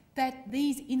 that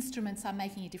these instruments are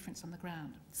making a difference on the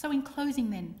ground. So in closing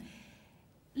then,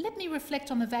 let me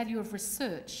reflect on the value of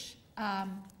research,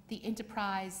 the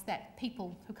enterprise that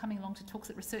people who are coming along to talks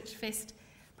at Research Fest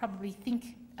probably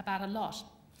think about a lot.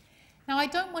 Now, I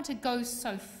don't want to go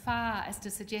so far as to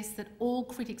suggest that all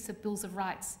critics of Bills of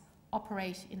Rights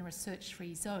operate in a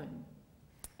research-free zone.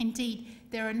 Indeed,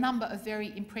 there are a number of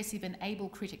very impressive and able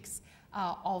critics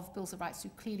of Bills of Rights who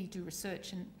clearly do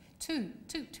research, and two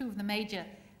of the major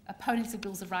opponents of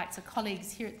Bills of Rights are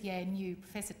colleagues here at the ANU,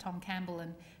 Professor Tom Campbell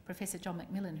and Professor John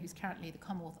McMillan, who's currently the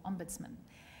Commonwealth Ombudsman.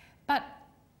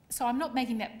 So I'm not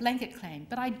making that blanket claim,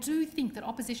 but I do think that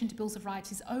opposition to Bills of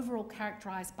Rights is overall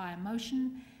characterised by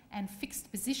emotion and fixed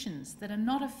positions that are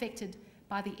not affected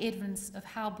by the evidence of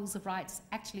how Bills of Rights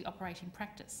actually operate in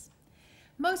practice.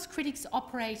 Most critics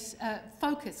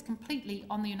focus completely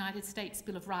on the United States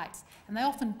Bill of Rights, and they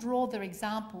often draw their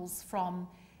examples from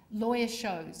lawyer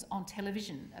shows on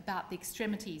television about the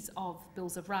extremities of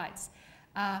Bills of Rights.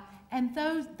 And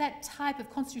that type of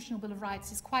constitutional Bill of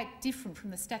Rights is quite different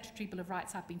from the statutory Bill of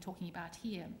Rights I've been talking about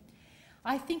here.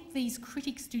 I think these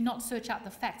critics do not search out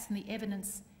the facts and the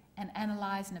evidence and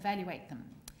analyse and evaluate them.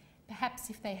 Perhaps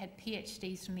if they had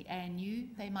PhDs from the ANU,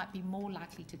 they might be more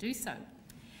likely to do so.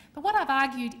 But what I've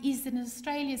argued is that in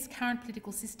Australia's current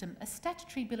political system, a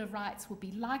statutory Bill of Rights would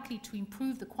be likely to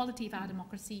improve the quality of our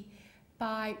democracy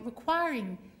by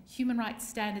requiring human rights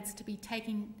standards to be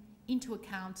taken into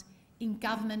account in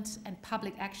government and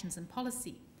public actions and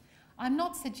policy. I'm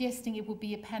not suggesting it will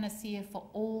be a panacea for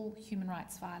all human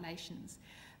rights violations,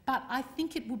 but I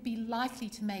think it would be likely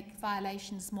to make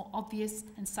violations more obvious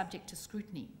and subject to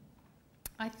scrutiny.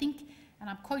 I think, and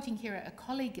I'm quoting here a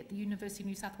colleague at the University of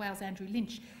New South Wales, Andrew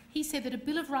Lynch, he said that a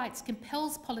Bill of Rights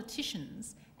compels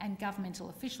politicians and governmental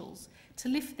officials to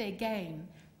lift their game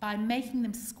by making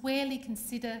them squarely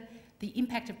consider the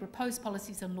impact of proposed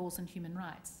policies on laws and human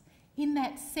rights. In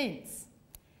that sense,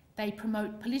 they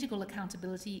promote political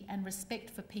accountability and respect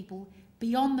for people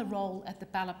beyond the role at the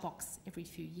ballot box every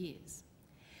few years.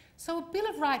 So a Bill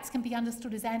of Rights can be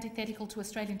understood as antithetical to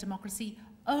Australian democracy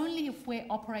only if we're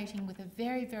operating with a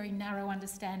very, very narrow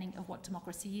understanding of what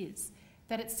democracy is,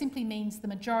 that it simply means the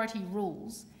majority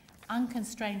rules,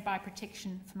 unconstrained by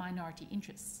protection for minority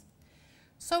interests.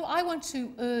 So I want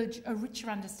to urge a richer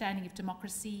understanding of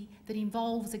democracy that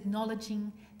involves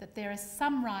acknowledging that there are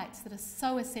some rights that are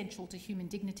so essential to human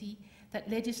dignity that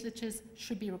legislatures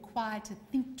should be required to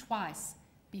think twice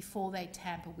before they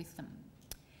tamper with them.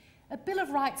 A Bill of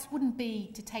Rights wouldn't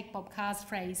be, to take Bob Carr's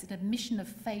phrase, an admission of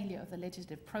failure of the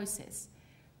legislative process,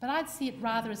 but I'd see it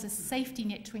rather as a safety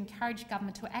net to encourage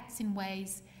government to act in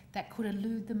ways that could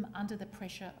elude them under the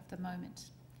pressure of the moment.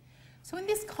 So in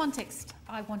this context,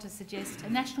 I want to suggest a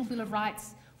National Bill of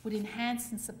Rights would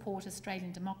enhance and support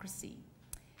Australian democracy.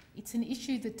 It's an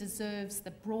issue that deserves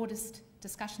the broadest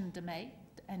discussion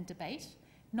and debate,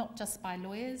 not just by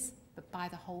lawyers, but by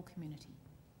the whole community.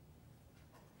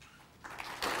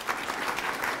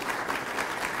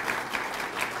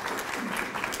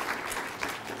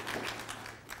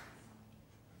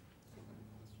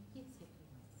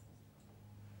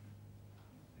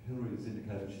 Hilary's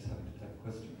indicated she's happy to take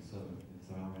questions, so if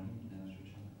there are any, now's your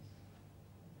chance.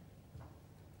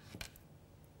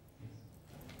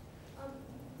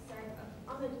 Sorry,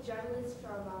 I'm a journalist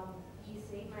from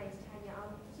UC. My name's Tanya.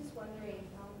 I'm just wondering,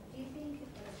 do you think an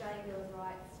Australian Bill of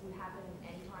Rights would happen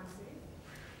anytime soon?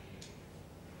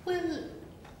 Well,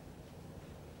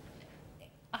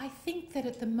 I think that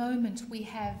at the moment we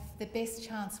have the best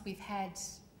chance we've had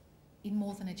in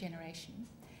more than a generation.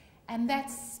 And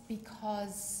that's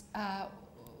because there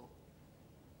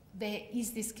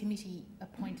is this committee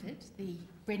appointed, the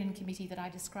Brennan Committee that I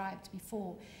described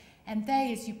before. And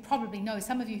they, as you probably know,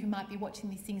 some of you who might be watching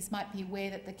these things might be aware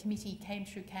that the committee came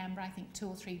through Canberra, I think 2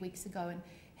 or 3 weeks ago, and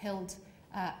held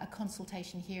a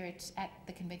consultation here at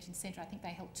the Convention Centre. I think they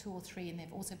held 2 or 3, and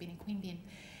they've also been in Queanbeyan.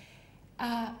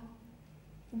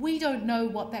 We don't know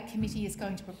what that committee is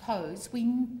going to propose. We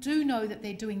do know that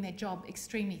they're doing their job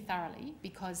extremely thoroughly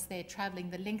because they're travelling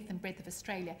the length and breadth of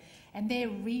Australia, and their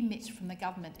remit from the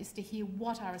government is to hear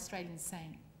what are Australians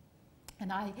saying.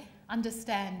 And I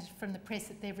understand from the press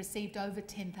that they've received over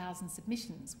 10,000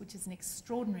 submissions, which is an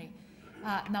extraordinary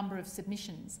number of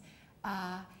submissions.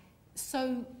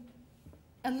 So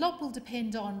a lot will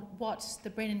depend on what the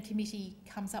Brennan Committee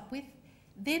comes up with.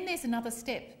 Then there's another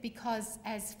step, because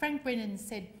as Frank Brennan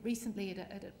said recently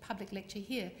at a public lecture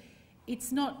here,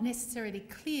 it's not necessarily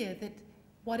clear that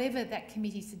whatever that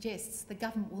committee suggests, the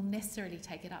government will necessarily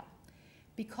take it up.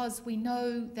 Because we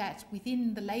know that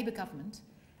within the Labor government,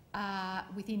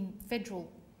 within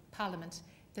federal parliament,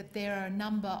 that there are a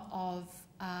number of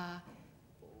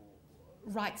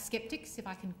rights sceptics, if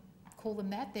I can call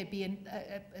them that. There'd be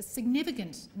a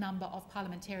significant number of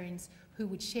parliamentarians who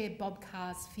would share Bob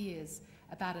Carr's fears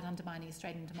about it undermining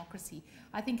Australian democracy.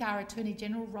 I think our Attorney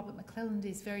General, Robert McClelland,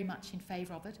 is very much in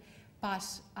favour of it, but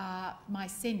my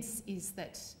sense is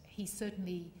that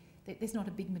there's not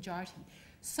a big majority.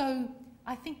 So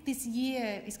I think this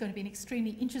year is going to be an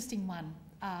extremely interesting one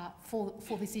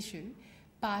for this issue,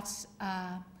 but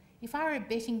if I were a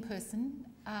betting person,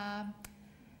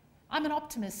 I'm an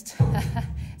optimist,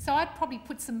 so I'd probably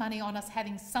put some money on us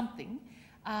having something,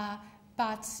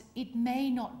 but it may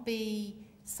not be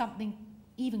something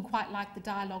even quite like the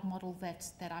dialogue model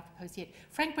that I proposed yet.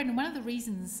 Frank Brennan, one of the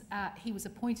reasons he was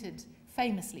appointed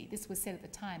famously, this was said at the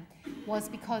time, was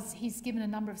because he's given a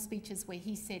number of speeches where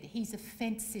he said he's a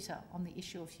fence sitter on the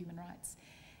issue of human rights.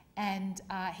 And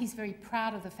he's very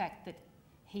proud of the fact that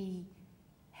he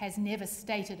has never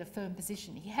stated a firm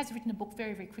position. He has written a book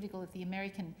very, very critical of the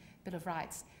American Bill of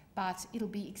Rights, but it'll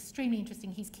be extremely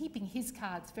interesting. He's keeping his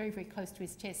cards very, very close to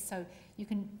his chest, so you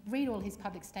can read all his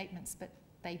public statements, but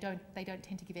they don't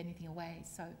tend to give anything away.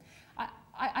 So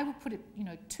I would put it,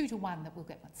 2 to 1 that we'll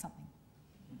get something.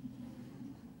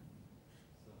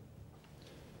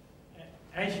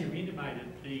 As you've intimated,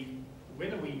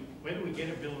 whether we get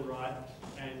a Bill of Rights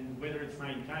and whether it's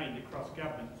maintained across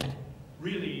government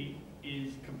really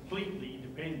is completely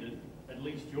dependent, at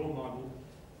least your model,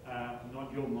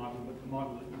 not your model, but the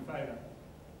model that you favour,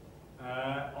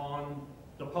 on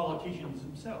the politicians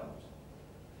themselves.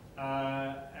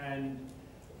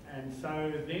 And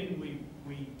so then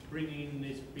we bring in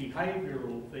this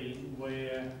behavioural thing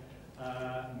where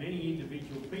many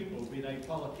individual people, be they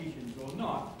politicians or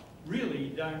not, really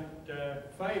don't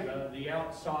favour the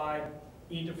outside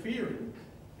interference.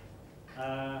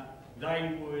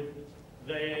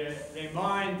 Their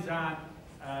minds aren't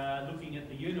looking at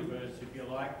the universe, if you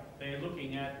like, they're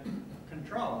looking at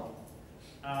control.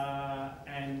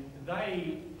 And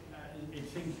they, it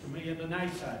seems to me, are the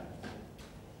naysayers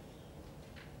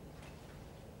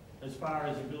as far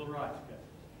as the Bill of Rights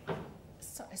goes.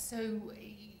 So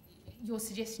your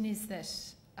suggestion is that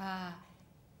I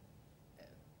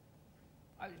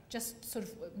just sort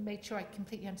of make sure I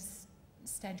completely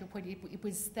understand your point. It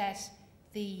was that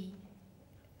the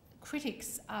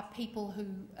critics are people who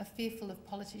are fearful of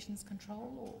politicians'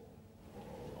 control,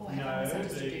 or have I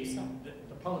misunderstood you? Sorry.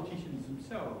 The politicians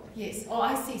themselves. Yes. Oh,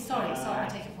 I see. Sorry, I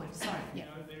take your point. Sorry. Yeah.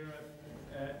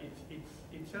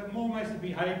 It's almost a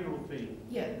behavioural thing.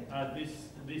 Yeah.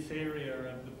 This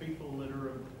area of the people that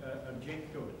are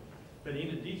object to it. But in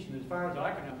addition, as far as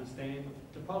I can understand,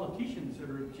 the politicians that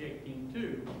are objecting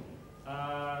too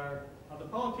are the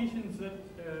politicians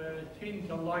that tend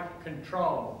to like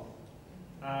control.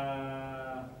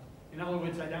 In other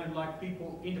words, they don't like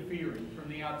people interfering from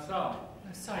the outside.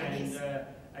 Oh, sorry, and yes.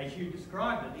 As you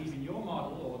described it, even your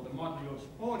model or the model you're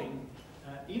supporting,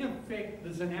 in effect,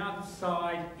 there's an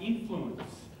outside influence,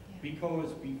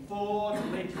 because before the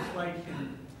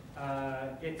legislation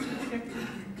gets accepted,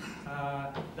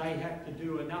 they have to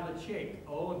do another check.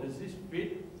 Oh, does this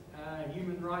fit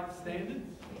human rights standards?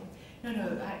 No,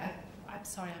 I'm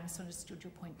sorry, I misunderstood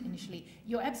your point initially.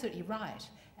 You're absolutely right.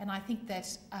 And I think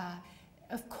that,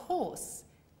 of course,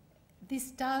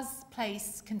 this does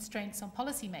place constraints on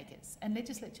policymakers and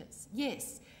legislatures,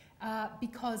 yes,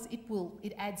 because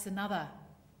it adds another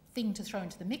thing to throw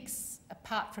into the mix.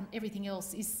 Apart from everything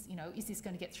else, is this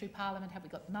going to get through Parliament? Have we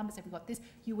got the numbers? Have we got this?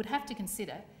 You would have to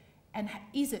consider, and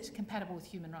is it compatible with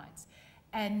human rights?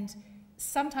 And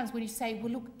sometimes when you say,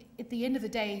 well, look, at the end of the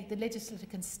day, the legislature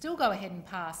can still go ahead and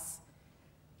pass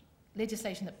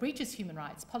legislation that breaches human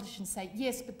rights, politicians say,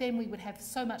 yes, but then we would have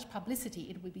so much publicity,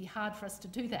 it would be hard for us to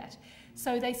do that.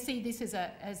 So they see this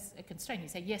as a constraint. You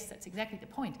say, yes, that's exactly the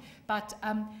point. But,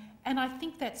 and I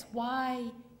think that's why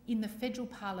in the federal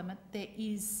parliament there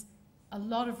is a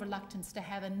lot of reluctance to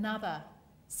have another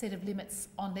set of limits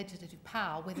on legislative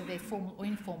power, whether they're formal or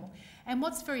informal. And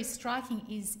what's very striking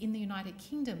is in the United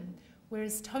Kingdom,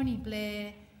 whereas Tony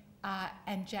Blair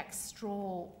and Jack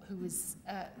Straw, who was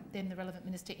then the relevant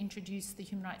minister, introduced the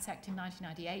Human Rights Act in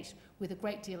 1998 with a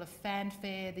great deal of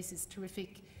fanfare. This is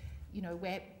terrific,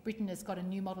 where Britain has got a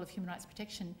new model of human rights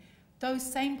protection. Those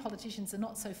same politicians are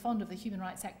not so fond of the Human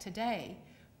Rights Act today,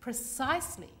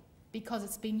 precisely because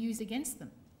it's been used against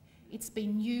them. It's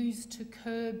been used to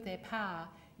curb their power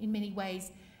in many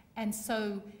ways. And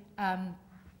so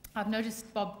I've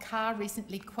noticed Bob Carr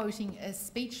recently quoting a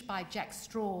speech by Jack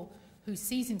Straw, who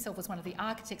sees himself as one of the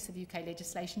architects of UK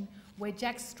legislation, where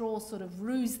Jack Straw sort of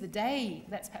rues the day,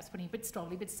 that's perhaps putting it a bit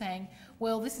strongly, but saying,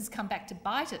 well, this has come back to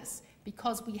bite us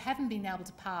because we haven't been able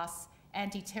to pass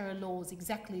anti-terror laws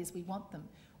exactly as we want them.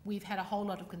 We've had a whole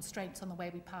lot of constraints on the way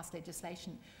we pass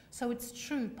legislation. So it's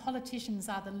true, politicians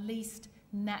are the least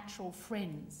natural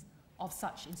friends of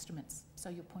such instruments. So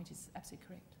your point is absolutely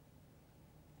correct.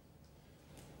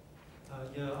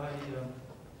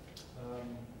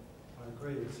 I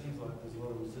agree. It seems like there's a lot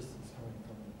of resistance coming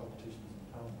from the politicians and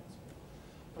parliaments.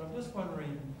 But I'm just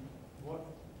wondering what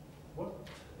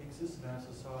exists in our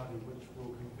society which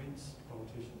will convince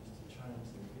politicians to change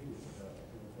their views about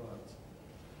human rights.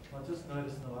 I've just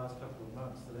noticed in the last couple of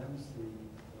months that Amnesty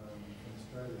in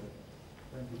Australia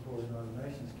went before the United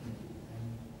Nations Committee and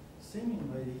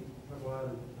seemingly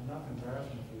provided enough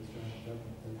embarrassment for the Australian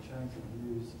government to change their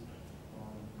views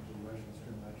on the Racial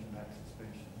Discrimination Act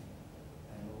suspension.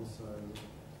 And also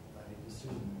a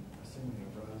decision seemingly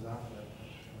arose after that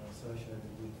associated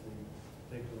with the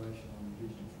Declaration on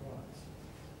Indigenous Rights.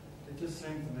 It just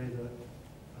seemed to me that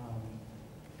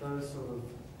those sort of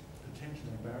potential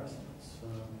embarrassments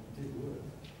did work.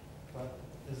 But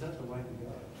is that the way to go,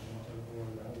 or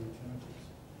are there other alternatives?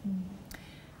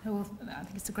 Well, I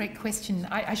think it's a great question.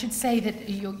 I should say that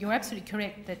you're absolutely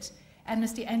correct that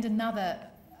Amnesty and a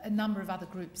number of other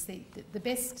groups, the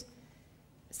best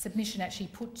submission actually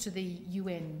put to the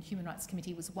UN Human Rights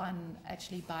Committee was one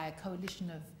actually by a coalition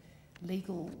of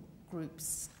legal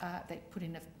groups. They put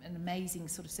in an amazing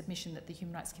sort of submission that the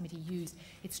Human Rights Committee used.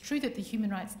 It's true that the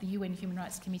UN Human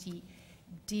Rights Committee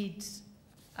did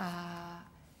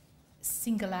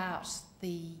single out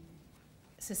the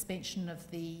suspension of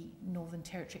the Northern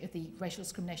Territory, of the Racial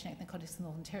Discrimination Act in the context of the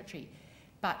Northern Territory,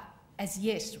 but as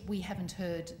yet we haven't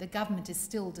heard, the government is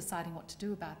still deciding what to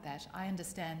do about that. I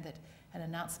understand that an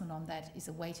announcement on that is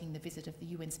awaiting the visit of the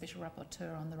UN Special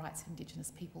Rapporteur on the Rights of Indigenous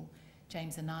People,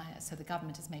 James Anaya, so the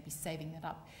government is maybe saving that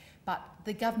up. But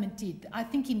the government did, I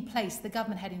think the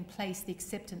government had in place the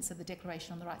acceptance of the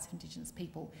Declaration on the Rights of Indigenous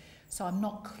People, so I'm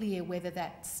not clear whether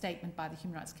that statement by the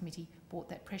Human Rights Committee brought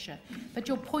that pressure. But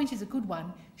your point is a good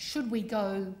one. Should we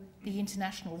go the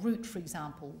international route, for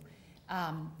example,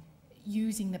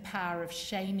 using the power of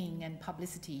shaming and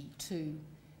publicity to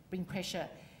bring pressure?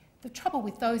 The trouble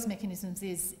with those mechanisms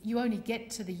is you only get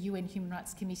to the UN Human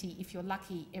Rights Committee, if you're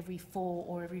lucky, every 4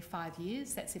 or every 5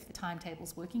 years. That's if the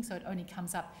timetable's working, so it only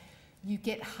comes up. You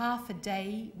get half a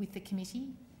day with the committee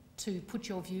to put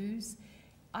your views.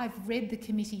 I've read the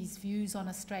committee's views on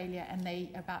Australia and they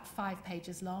are about 5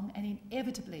 pages long, and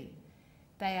inevitably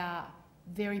they are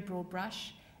very broad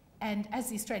brush. And as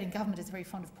the Australian government is very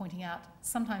fond of pointing out,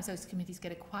 sometimes those committees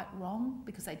get it quite wrong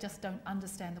because they just don't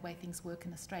understand the way things work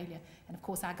in Australia. And of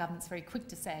course our government's very quick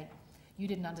to say, you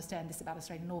didn't understand this about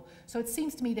Australian law. So it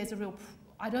seems to me there's a real,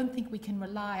 I don't think we can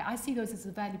rely, I see those as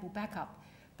a valuable backup,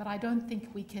 but I don't think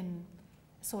we can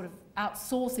sort of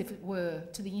outsource, if it were,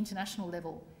 to the international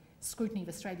level, scrutiny of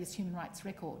Australia's human rights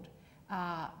record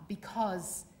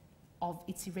because of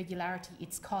its irregularity,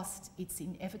 its cost, its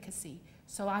inefficacy.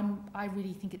 So I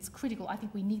really think it's critical. I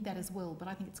think we need that as well, but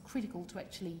I think it's critical to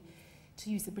actually, to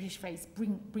use the British phrase,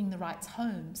 bring the rights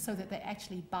home so that they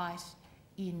actually bite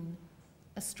in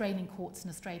Australian courts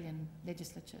and Australian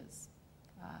legislatures.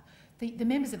 The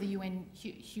members of the UN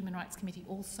Human Rights Committee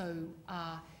also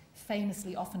are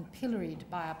famously often pilloried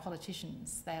by our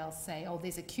politicians. They'll say, oh,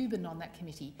 there's a Cuban on that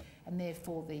committee, and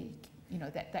therefore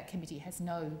that committee has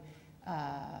no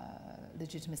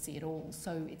legitimacy at all.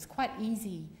 So it's quite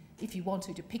easy, if you want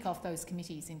to pick off those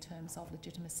committees in terms of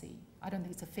legitimacy. I don't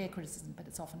think it's a fair criticism, but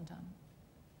it's often done.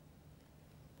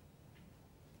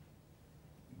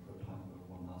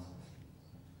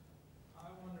 I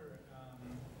wonder,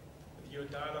 with your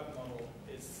dialogue model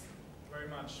is very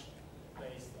much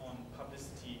based on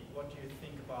publicity. What do you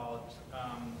think about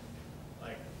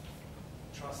like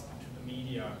trust into the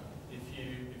media? If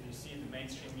you see the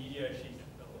mainstream media, it's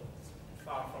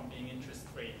far from being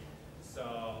interest-free.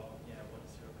 So yeah, what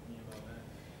is your opinion about that?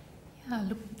 Yeah,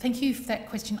 look, thank you for that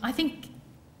question. I think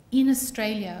in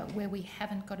Australia, where we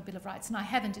haven't got a Bill of Rights, and I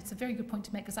haven't, it's a very good point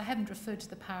to make, because I haven't referred to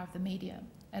the power of the media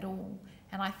at all.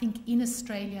 And I think in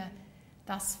Australia,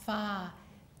 thus far,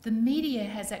 the media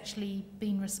has actually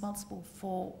been responsible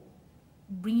for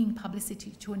bringing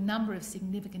publicity to a number of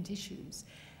significant issues.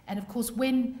 And of course,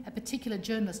 when a particular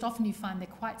journalist, often you find they're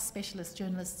quite specialist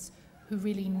journalists who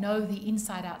really know the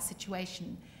inside-out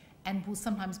situation and will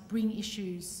sometimes bring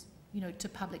issues, to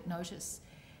public notice.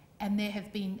 And there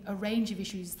have been a range of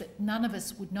issues that none of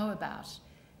us would know about.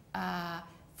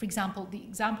 For example, the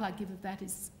example I give of that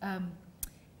is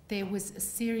there was a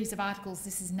series of articles,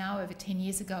 this is now over 10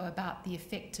 years ago, about the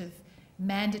effect of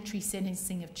mandatory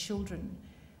sentencing of children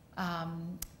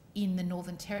in the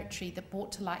Northern Territory that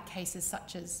brought to light cases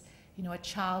such as, a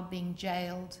child being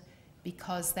jailed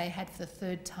because they had for the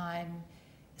third time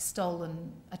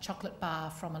stolen a chocolate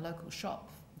bar from a local shop.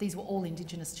 These were all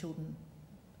Indigenous children.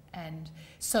 And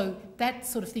so that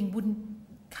sort of thing wouldn't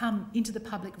come into the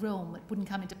public realm, it wouldn't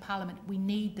come into Parliament. We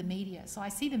need the media. So I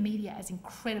see the media as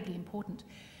incredibly important.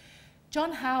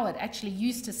 John Howard actually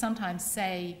used to sometimes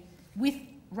say, with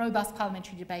robust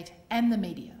parliamentary debate and the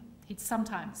media, he'd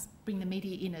sometimes bring the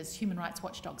media in as human rights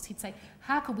watchdogs. He'd say,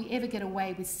 how could we ever get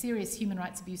away with serious human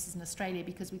rights abuses in Australia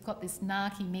because we've got this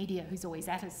narky media who's always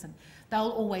at us and they'll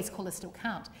always call us to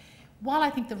account. While I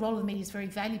think the role of the media is very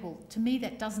valuable, to me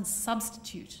that doesn't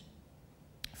substitute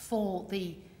for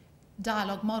the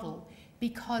dialogue model,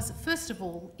 because first of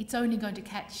all, it's only going to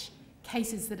catch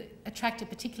cases that attract a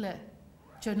particular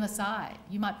journalist's eye.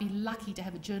 You might be lucky to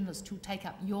have a journalist who'll take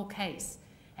up your case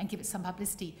and give it some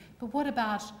publicity. But what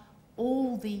about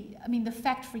all the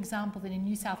fact, for example, that in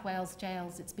New South Wales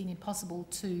jails it's been impossible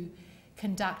to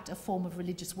conduct a form of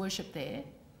religious worship there.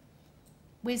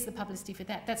 Where's the publicity for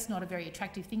that? That's not a very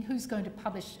attractive thing. Who's going to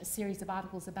publish a series of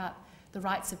articles about the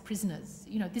rights of prisoners?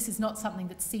 This is not something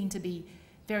that's seen to be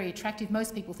very attractive.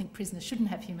 Most people think prisoners shouldn't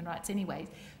have human rights anyway.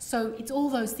 So it's all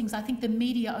those things. I think the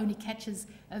media only catches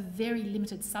a very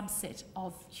limited subset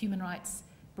of human rights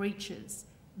breaches.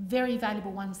 Very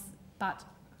valuable ones, but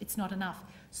it's not enough.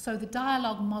 So the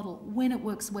dialogue model, when it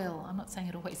works well, I'm not saying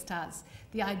it always does,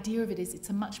 the idea of it is it's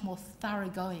a much more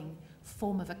thoroughgoing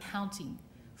form of accounting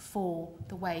for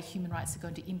the way human rights are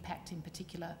going to impact in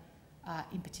particular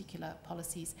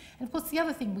policies. And of course the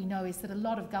other thing we know is that a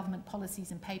lot of government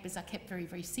policies and papers are kept very,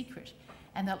 very secret,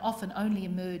 and they'll often only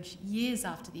emerge years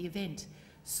after the event.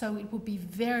 So it would be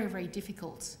very, very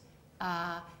difficult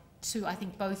to, I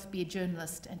think, both be a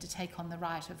journalist and to take on the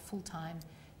right of full-time,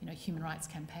 human rights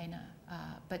campaigner.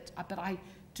 But I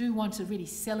do want to really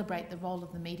celebrate the role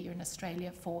of the media in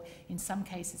Australia for, in some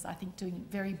cases, I think, doing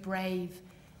very brave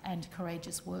and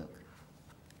courageous work.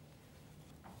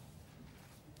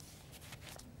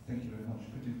 Thank you very much.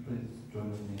 Could you please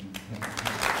join with me in